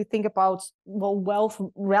 if we think about wealth,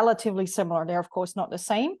 relatively similar. They're, of course, not the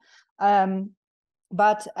same.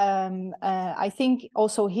 But I think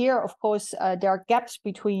also here, of course, there are gaps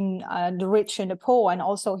between the rich and the poor. And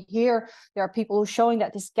also here, there are people who are showing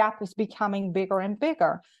that this gap is becoming bigger and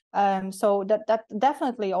bigger. So that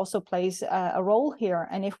definitely also plays a role here.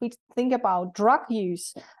 And if we think about drug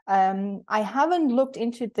use, I haven't looked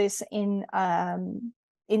into this in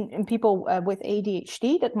people with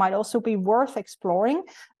ADHD. That might also be worth exploring.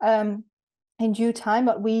 In due time,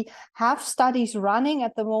 but we have studies running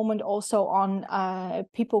at the moment also on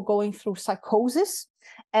people going through psychosis,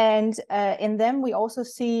 and in them we also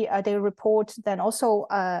see they report then also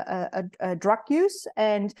a drug use,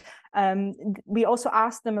 and we also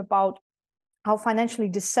ask them about how financially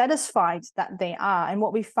dissatisfied that they are. And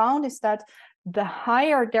what we found is that the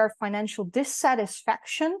higher their financial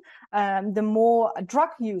dissatisfaction, the more drug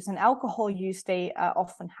use and alcohol use they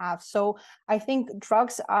often have. So I think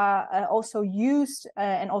drugs are also used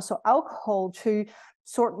and also alcohol to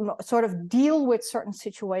sort of deal with certain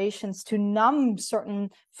situations, to numb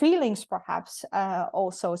certain feelings perhaps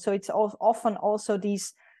also. So it's often also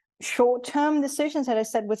these short-term decisions, as I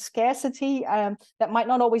said, with scarcity, that might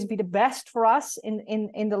not always be the best for us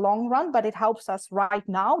in the long run, but it helps us right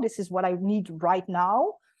now. This is what I need right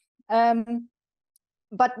now.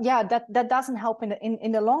 But yeah, that doesn't help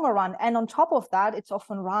in the longer run. And on top of that, it's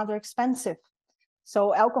often rather expensive.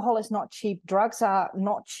 So alcohol is not cheap, drugs are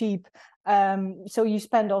not cheap. So you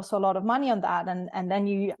spend also a lot of money on that, and then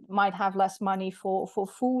you might have less money for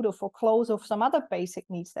food or for clothes or some other basic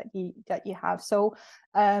needs that you have. So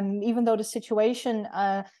even though the situation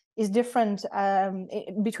is different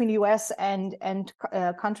between the US and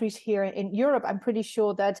countries here in Europe, I'm pretty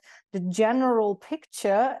sure that the general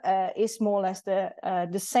picture is more or less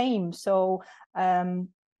the same. So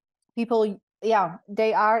people, yeah,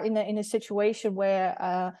 they are in a situation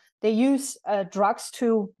where they use drugs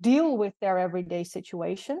to deal with their everyday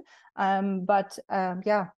situation. But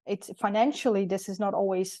yeah, it's financially, this is not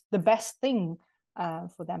always the best thing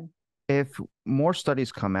for them. If more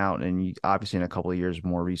studies come out and obviously in a couple of years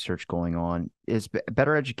more research going on, is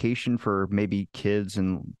better education for maybe kids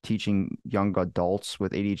and teaching young adults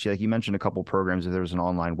with ADHD, like you mentioned a couple of programs, if there was an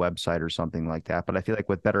online website or something like that, but I feel like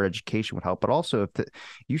with better education would help. But also if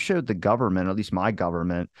you showed the government, at least my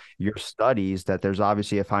government, your studies, that there's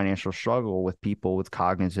obviously a financial struggle with people with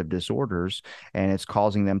cognitive disorders and it's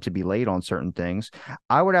causing them to be late on certain things,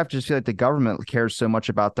 I would have to feel like the government cares so much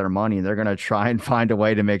about their money, they're going to try and find a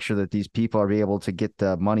way to make sure that these people are able to get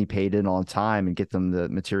the money paid in on time and get them the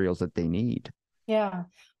materials that they need. Yeah.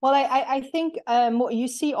 Well, I think what you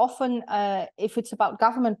see often, if it's about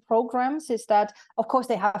government programs, is that, of course,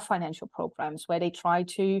 they have financial programs where they try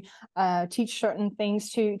to teach certain things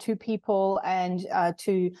to people and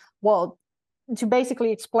to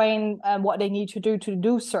basically explain what they need to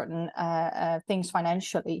do certain things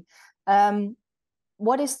financially.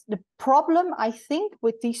 What is the problem, I think,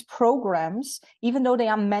 with these programs, even though they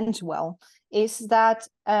are meant well, is that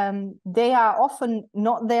they are often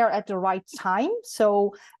not there at the right time.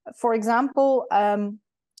 So, for example,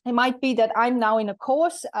 it might be that I'm now in a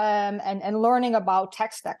course and learning about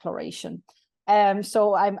tax declaration.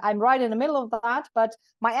 So I'm right in the middle of that, but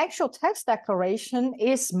my actual tax declaration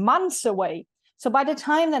is months away. So by the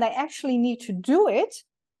time that I actually need to do it,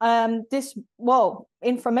 this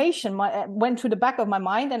information went to the back of my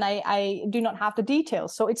mind, and I do not have the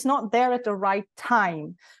details. So it's not there at the right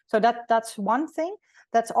time. So that's one thing.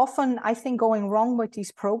 that's often, I think, going wrong with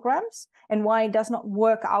these programs and why it does not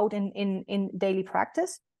work out in daily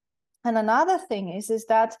practice. And another thing is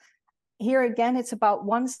that here again, it's about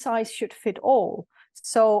one size should fit all.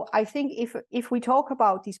 So I think if we talk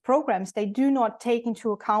about these programs, they do not take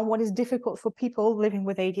into account what is difficult for people living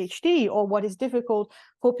with ADHD or what is difficult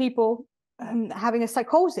for people having a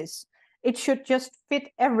psychosis. It should just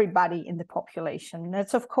fit everybody in the population.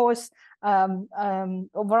 That's, of course, a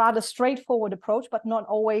rather straightforward approach, but not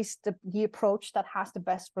always the approach that has the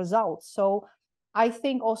best results. So I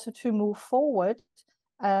think also to move forward,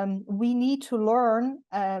 we need to learn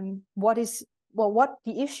what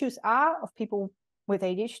the issues are of people with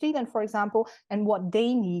ADHD, then, for example, and what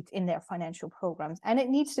they need in their financial programs. And it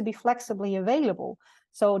needs to be flexibly available,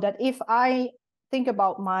 so that if I think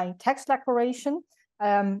about my tax declaration,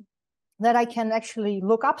 that I can actually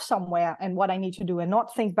look up somewhere and what I need to do, and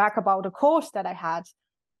not think back about a course that I had,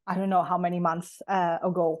 I don't know how many months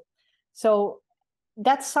ago. So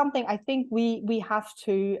that's something I think we have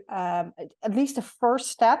to, at least a first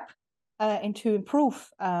step into improve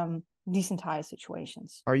these entire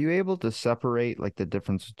situations. Are you able to separate like the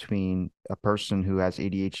difference between a person who has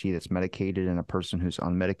ADHD that's medicated and a person who's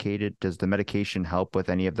unmedicated? Does the medication help with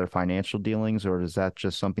any of their financial dealings, or is that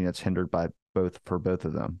just something that's hindered by both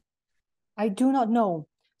of them? I do not know.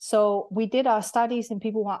 So we did our studies in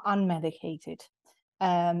people who are unmedicated.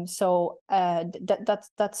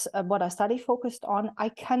 That's what our study focused on. I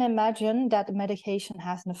can imagine that medication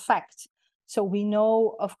has an effect. So we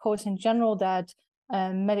know, of course, in general, that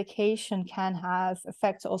medication can have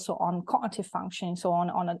effects also on cognitive functioning, so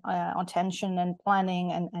on attention and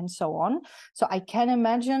planning and so on. So I can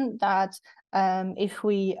imagine that if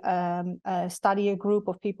we study a group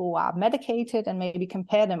of people who are medicated and maybe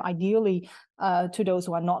compare them ideally to those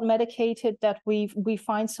who are not medicated, that we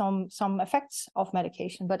find some effects of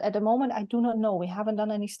medication. But at the moment, I do not know. We haven't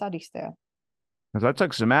done any studies there. Because I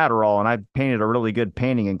took some Adderall and I painted a really good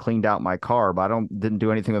painting and cleaned out my car, but didn't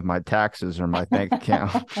do anything with my taxes or my bank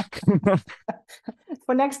account.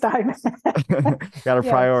 For next time. Got to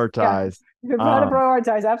prioritize. You got to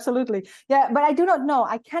prioritize, absolutely. Yeah, but I do not know.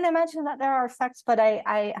 I can imagine that there are effects, but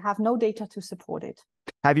I have no data to support it.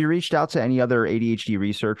 Have you reached out to any other ADHD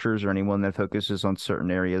researchers or anyone that focuses on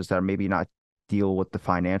certain areas that are maybe not deal with the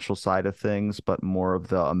financial side of things, but more of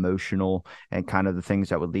the emotional and kind of the things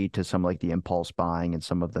that would lead to some like the impulse buying and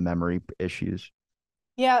some of the memory issues?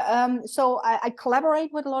 Yeah, so I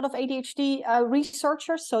collaborate with a lot of ADHD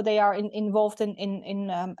researchers, so they are involved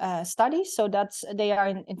in studies. So they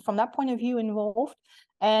are from that point of view involved.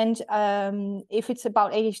 And if it's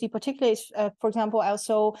about ADHD particularly, for example, I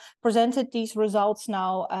also presented these results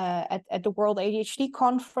now at the World ADHD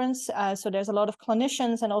Conference. So there's a lot of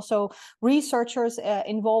clinicians and also researchers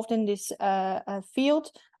involved in this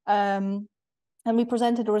field. And we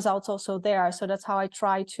presented the results also there. So that's how I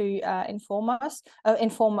try to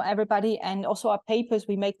inform everybody. And also our papers,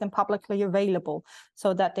 we make them publicly available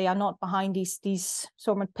so that they are not behind these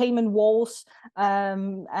sort of payment walls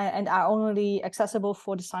and are only accessible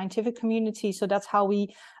for the scientific community. So that's how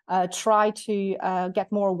we try to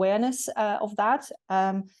get more awareness of that.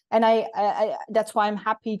 And I that's why I'm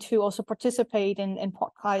happy to also participate in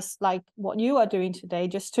podcasts like what you are doing today,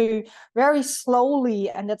 just to very slowly,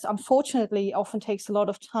 and that's unfortunately often takes a lot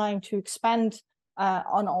of time to expand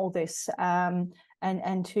on all this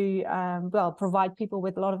and to provide people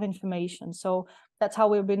with a lot of information. So that's how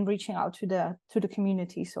we've been reaching out to the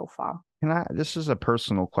community so far. This is a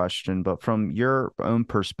personal question, but from your own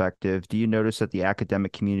perspective, do you notice that the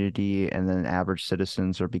academic community and then average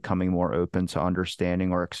citizens are becoming more open to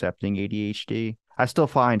understanding or accepting ADHD? I still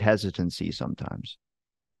find hesitancy sometimes.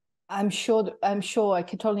 I'm sure I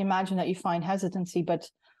can totally imagine that you find hesitancy, but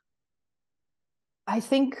I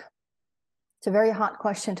think it's a very hard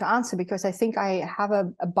question to answer, because I think I have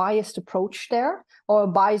a biased approach there, or a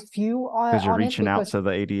biased view on it. Because you're reaching out to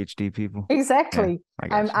the ADHD people. Exactly.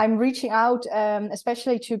 Yeah, I'm reaching out,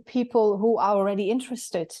 especially to people who are already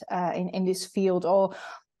interested in this field, or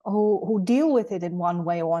who deal with it in one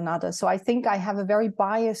way or another. So I think I have a very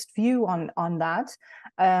biased view on that.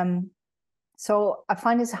 So I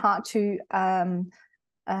find it hard to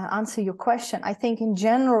answer your question. I think in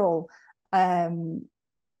general,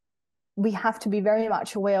 we have to be very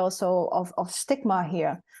much aware also of stigma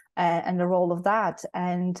here and the role of that.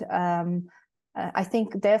 And I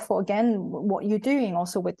think, therefore, again, what you're doing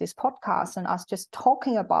also with this podcast and us just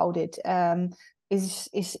talking about it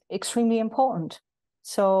is extremely important.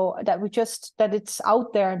 So that it's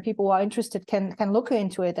out there and people who are interested can look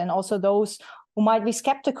into it. And also those who might be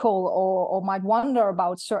skeptical or might wonder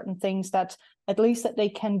about certain things, that at least that they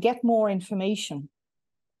can get more information.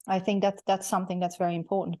 I think that's something that's very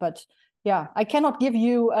important. But yeah, I cannot give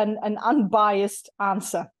you an unbiased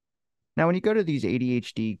answer. Now, when you go to these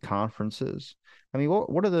ADHD conferences, I mean,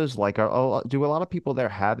 what are those like? Do a lot of people there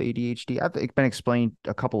have ADHD? I've been explained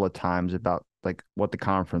a couple of times about like what the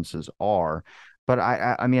conferences are, but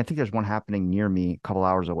I mean, I think there's one happening near me, a couple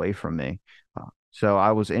hours away from me. So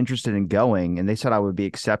I was interested in going, and they said I would be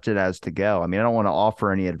accepted as to go. I mean, I don't want to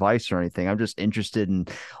offer any advice or anything. I'm just interested in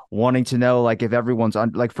wanting to know, like, if everyone's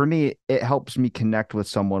like, for me, it helps me connect with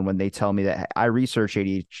someone when they tell me that I research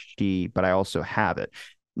ADHD, but I also have it.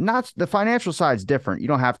 Not the financial side's different. You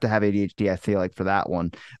don't have to have ADHD, I feel like, for that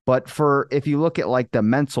one. But for if you look at like the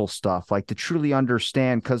mental stuff, like to truly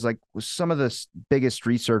understand, because like some of the biggest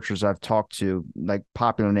researchers I've talked to, like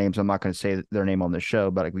popular names, I'm not going to say their name on the show,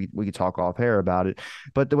 but like we could talk off air about it.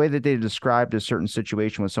 But the way that they described a certain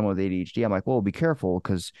situation with someone with ADHD, I'm like, well, be careful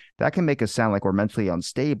because that can make us sound like we're mentally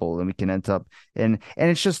unstable, and we can end up and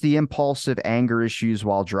it's just the impulsive anger issues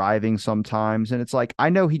while driving sometimes. And it's like, I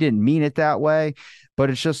know he didn't mean it that way, but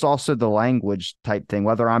it's just also the language type thing,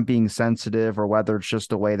 whether I'm being sensitive or whether it's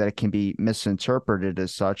just a way that it can be misinterpreted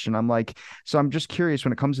as such. And I'm like, so I'm just curious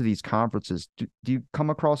when it comes to these conferences, do you come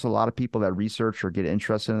across a lot of people that research or get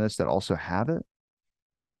interested in this that also have it?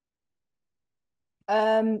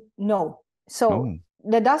 No. So Oh,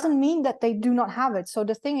 that doesn't mean that they do not have it. So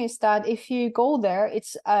the thing is that if you go there,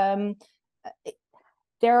 it's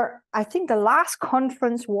there. I think the last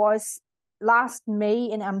conference was last May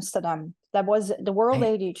in Amsterdam. That was the World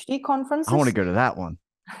man, ADHD I want to conferences. go to that one.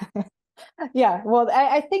 Yeah, well,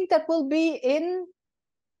 I think that will be in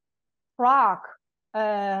Prague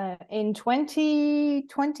in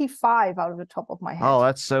 2025 out of the top of my head. Oh,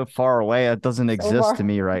 that's so far away. It doesn't So exist to far.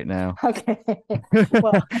 me right now. Okay.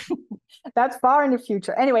 Well, that's far in the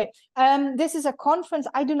future. Anyway, this is a conference.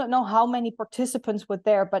 I do not know how many participants were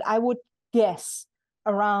there, but I would guess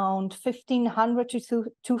around 1,500 to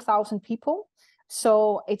 2,000 people.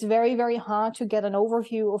 So it's very, very hard to get an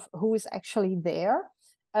overview of who is actually there.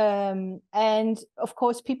 And of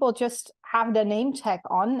course, people just have their name tag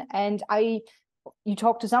on. And you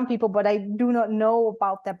talk to some people, but I do not know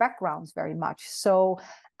about their backgrounds very much. So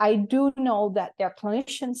I do know that there are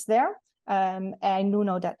clinicians there. I do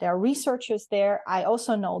know that there are researchers there. I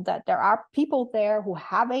also know that there are people there who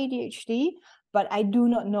have ADHD, but I do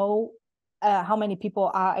not know how many people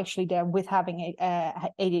are actually there with having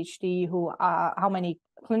ADHD, how many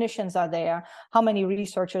clinicians are there, how many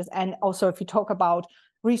researchers, and also if you talk about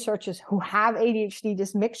researchers who have ADHD,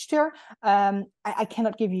 this mixture, I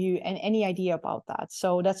cannot give you any idea about that.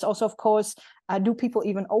 So that's also, of course, do people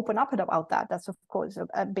even open up about that? That's, of course,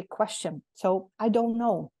 a big question. So I don't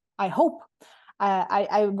know. I hope.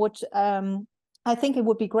 I would. I think it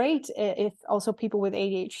would be great if also people with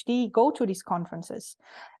ADHD go to these conferences.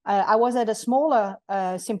 I was at a smaller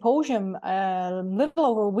symposium a little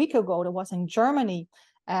over a week ago that was in Germany.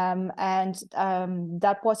 And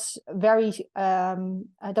that was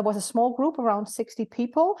that was a small group, around 60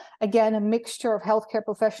 people. Again, a mixture of healthcare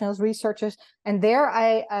professionals, researchers. And there,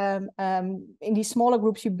 in these smaller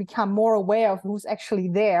groups, you become more aware of who's actually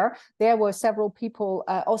there. There were several people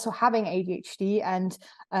also having ADHD and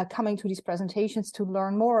coming to these presentations to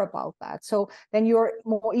learn more about that. So then you're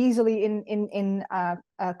more easily in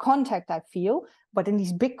contact, I feel. But in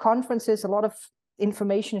these big conferences, a lot of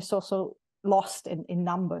information is also lost in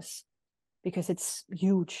numbers because it's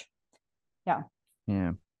huge. Yeah.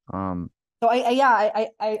 Yeah. So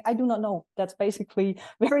I do not know. That's basically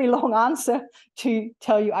a very long answer to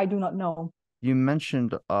tell you I do not know. You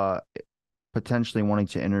mentioned potentially wanting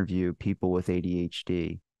to interview people with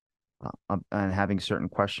ADHD. And having certain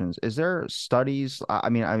questions. Is there studies? I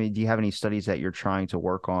mean, do you have any studies that you're trying to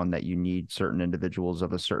work on that you need certain individuals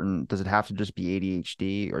of a certain? Does it have to just be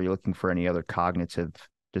ADHD, or are you looking for any other cognitive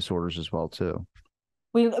disorders as well too?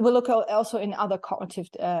 We look also in other cognitive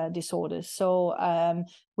disorders. So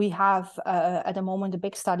we have at the moment a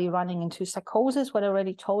big study running into psychosis, what I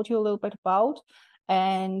already told you a little bit about.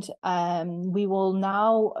 And we will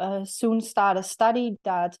now soon start a study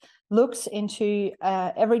that looks into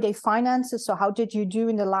everyday finances. So how did you do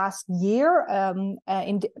in the last year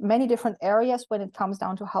in many different areas when it comes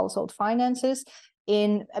down to household finances?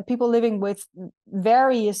 In people living with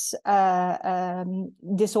various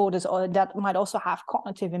disorders or that might also have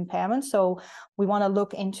cognitive impairment. So we want to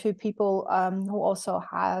look into people who also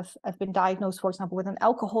have been diagnosed, for example, with an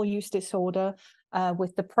alcohol use disorder,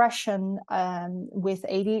 with depression, with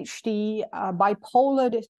ADHD,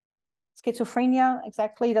 bipolar, schizophrenia,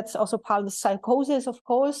 exactly. That's also part of the psychosis, of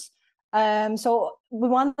course. So we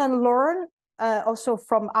want to learn also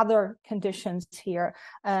from other conditions here,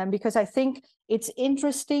 because I think it's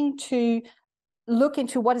interesting to look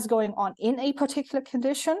into what is going on in a particular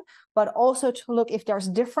condition, but also to look if there's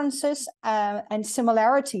differences and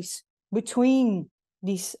similarities between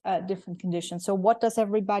these different conditions. So what does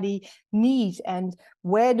everybody need, and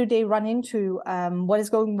where do they run into what is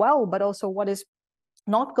going well, but also what is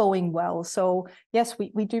not going well? So yes,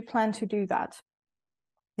 we do plan to do that.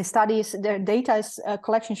 The data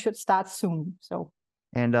collection should start soon. So.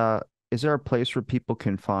 And is there a place where people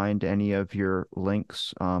can find any of your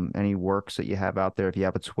links, any works that you have out there? If you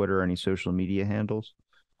have a Twitter, any social media handles?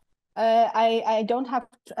 I don't have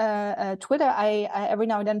Twitter. I every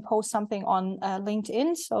now and then post something on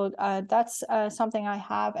LinkedIn. So that's something I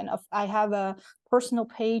have. And I have a personal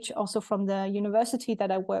page also from the university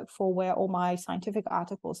that I work for, where all my scientific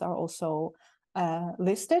articles are also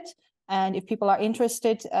listed. And if people are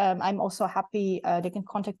interested, I'm also happy. They can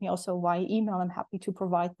contact me also via email. I'm happy to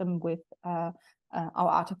provide them with our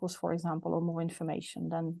articles, for example, or more information.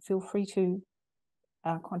 Then feel free to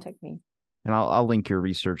contact me. And I'll link your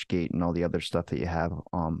ResearchGate and all the other stuff that you have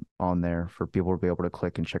on there for people to be able to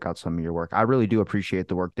click and check out some of your work. I really do appreciate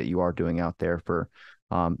the work that you are doing out there for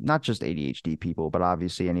not just ADHD people, but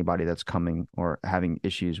obviously anybody that's coming or having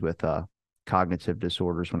issues with cognitive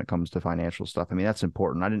disorders when it comes to financial stuff. I mean, that's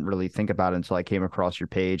important. I didn't really think about it until I came across your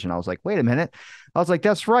page and I was like, wait a minute. I was like,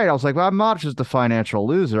 that's right. I was like, well, I'm not just a financial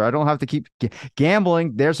loser. I don't have to keep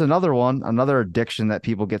gambling. There's another one, another addiction that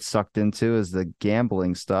people get sucked into is the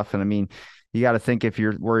gambling stuff. And I mean, you got to think if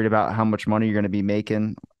you're worried about how much money you're going to be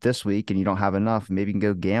making this week and you don't have enough, maybe you can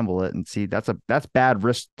go gamble it and see that's bad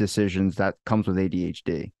risk decisions that comes with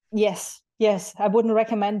ADHD. Yes, I wouldn't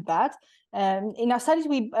recommend that. In our studies,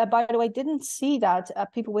 we, by the way, didn't see that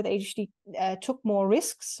people with ADHD took more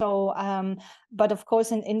risks. So, but of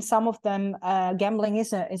course, in some of them, gambling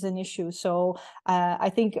is an issue. So I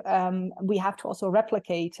think we have to also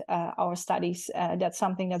replicate our studies. That's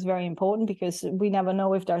something that's very important because we never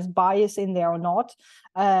know if there's bias in there or not.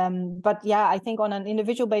 But yeah, I think on an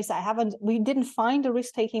individual basis, we didn't find the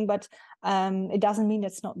risk taking, but it doesn't mean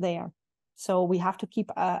it's not there. So we have to keep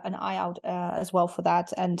an eye out as well for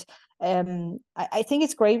that. And I think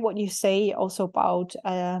it's great what you say also about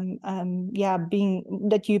being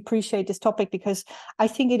that you appreciate this topic, because I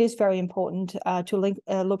think it is very important to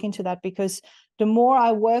look into that, because the more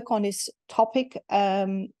I work on this topic,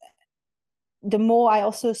 the more I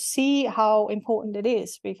also see how important it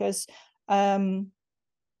is, because you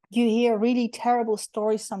hear really terrible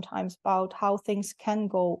stories sometimes about how things can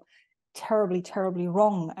go terribly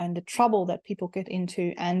wrong and the trouble that people get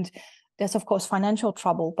into. And there's of course financial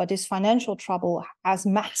trouble, but this financial trouble has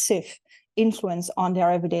massive influence on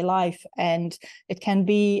their everyday life, and it can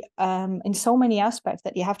be in so many aspects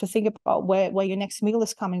that you have to think about where your next meal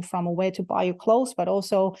is coming from, or where to buy your clothes, but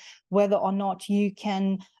also whether or not you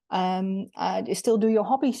can still do your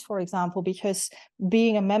hobbies, for example, because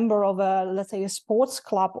being a member of let's say a sports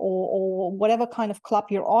club or whatever kind of club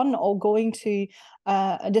you're on, or going to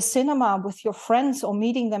the cinema with your friends, or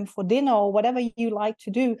meeting them for dinner, or whatever you like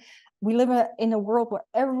to do, we live in a world where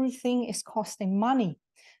everything is costing money.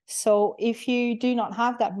 So if you do not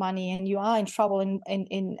have that money and you are in trouble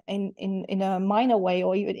in a minor way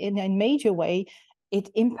or even in a major way, it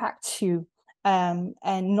impacts you. And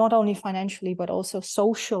not only financially, but also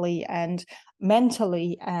socially and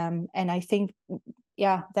mentally. And I think,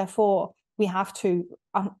 therefore, we have to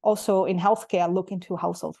also in healthcare look into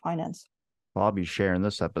household finance. Well, I'll be sharing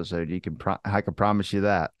this episode. I can promise you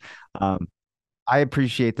that. I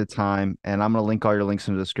appreciate the time, and I'm going to link all your links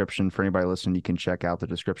in the description for anybody listening. You can check out the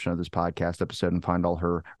description of this podcast episode and find all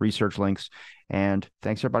her research links. And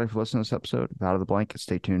thanks everybody for listening to this episode of Out of the Blanket.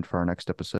 Stay tuned for our next episode.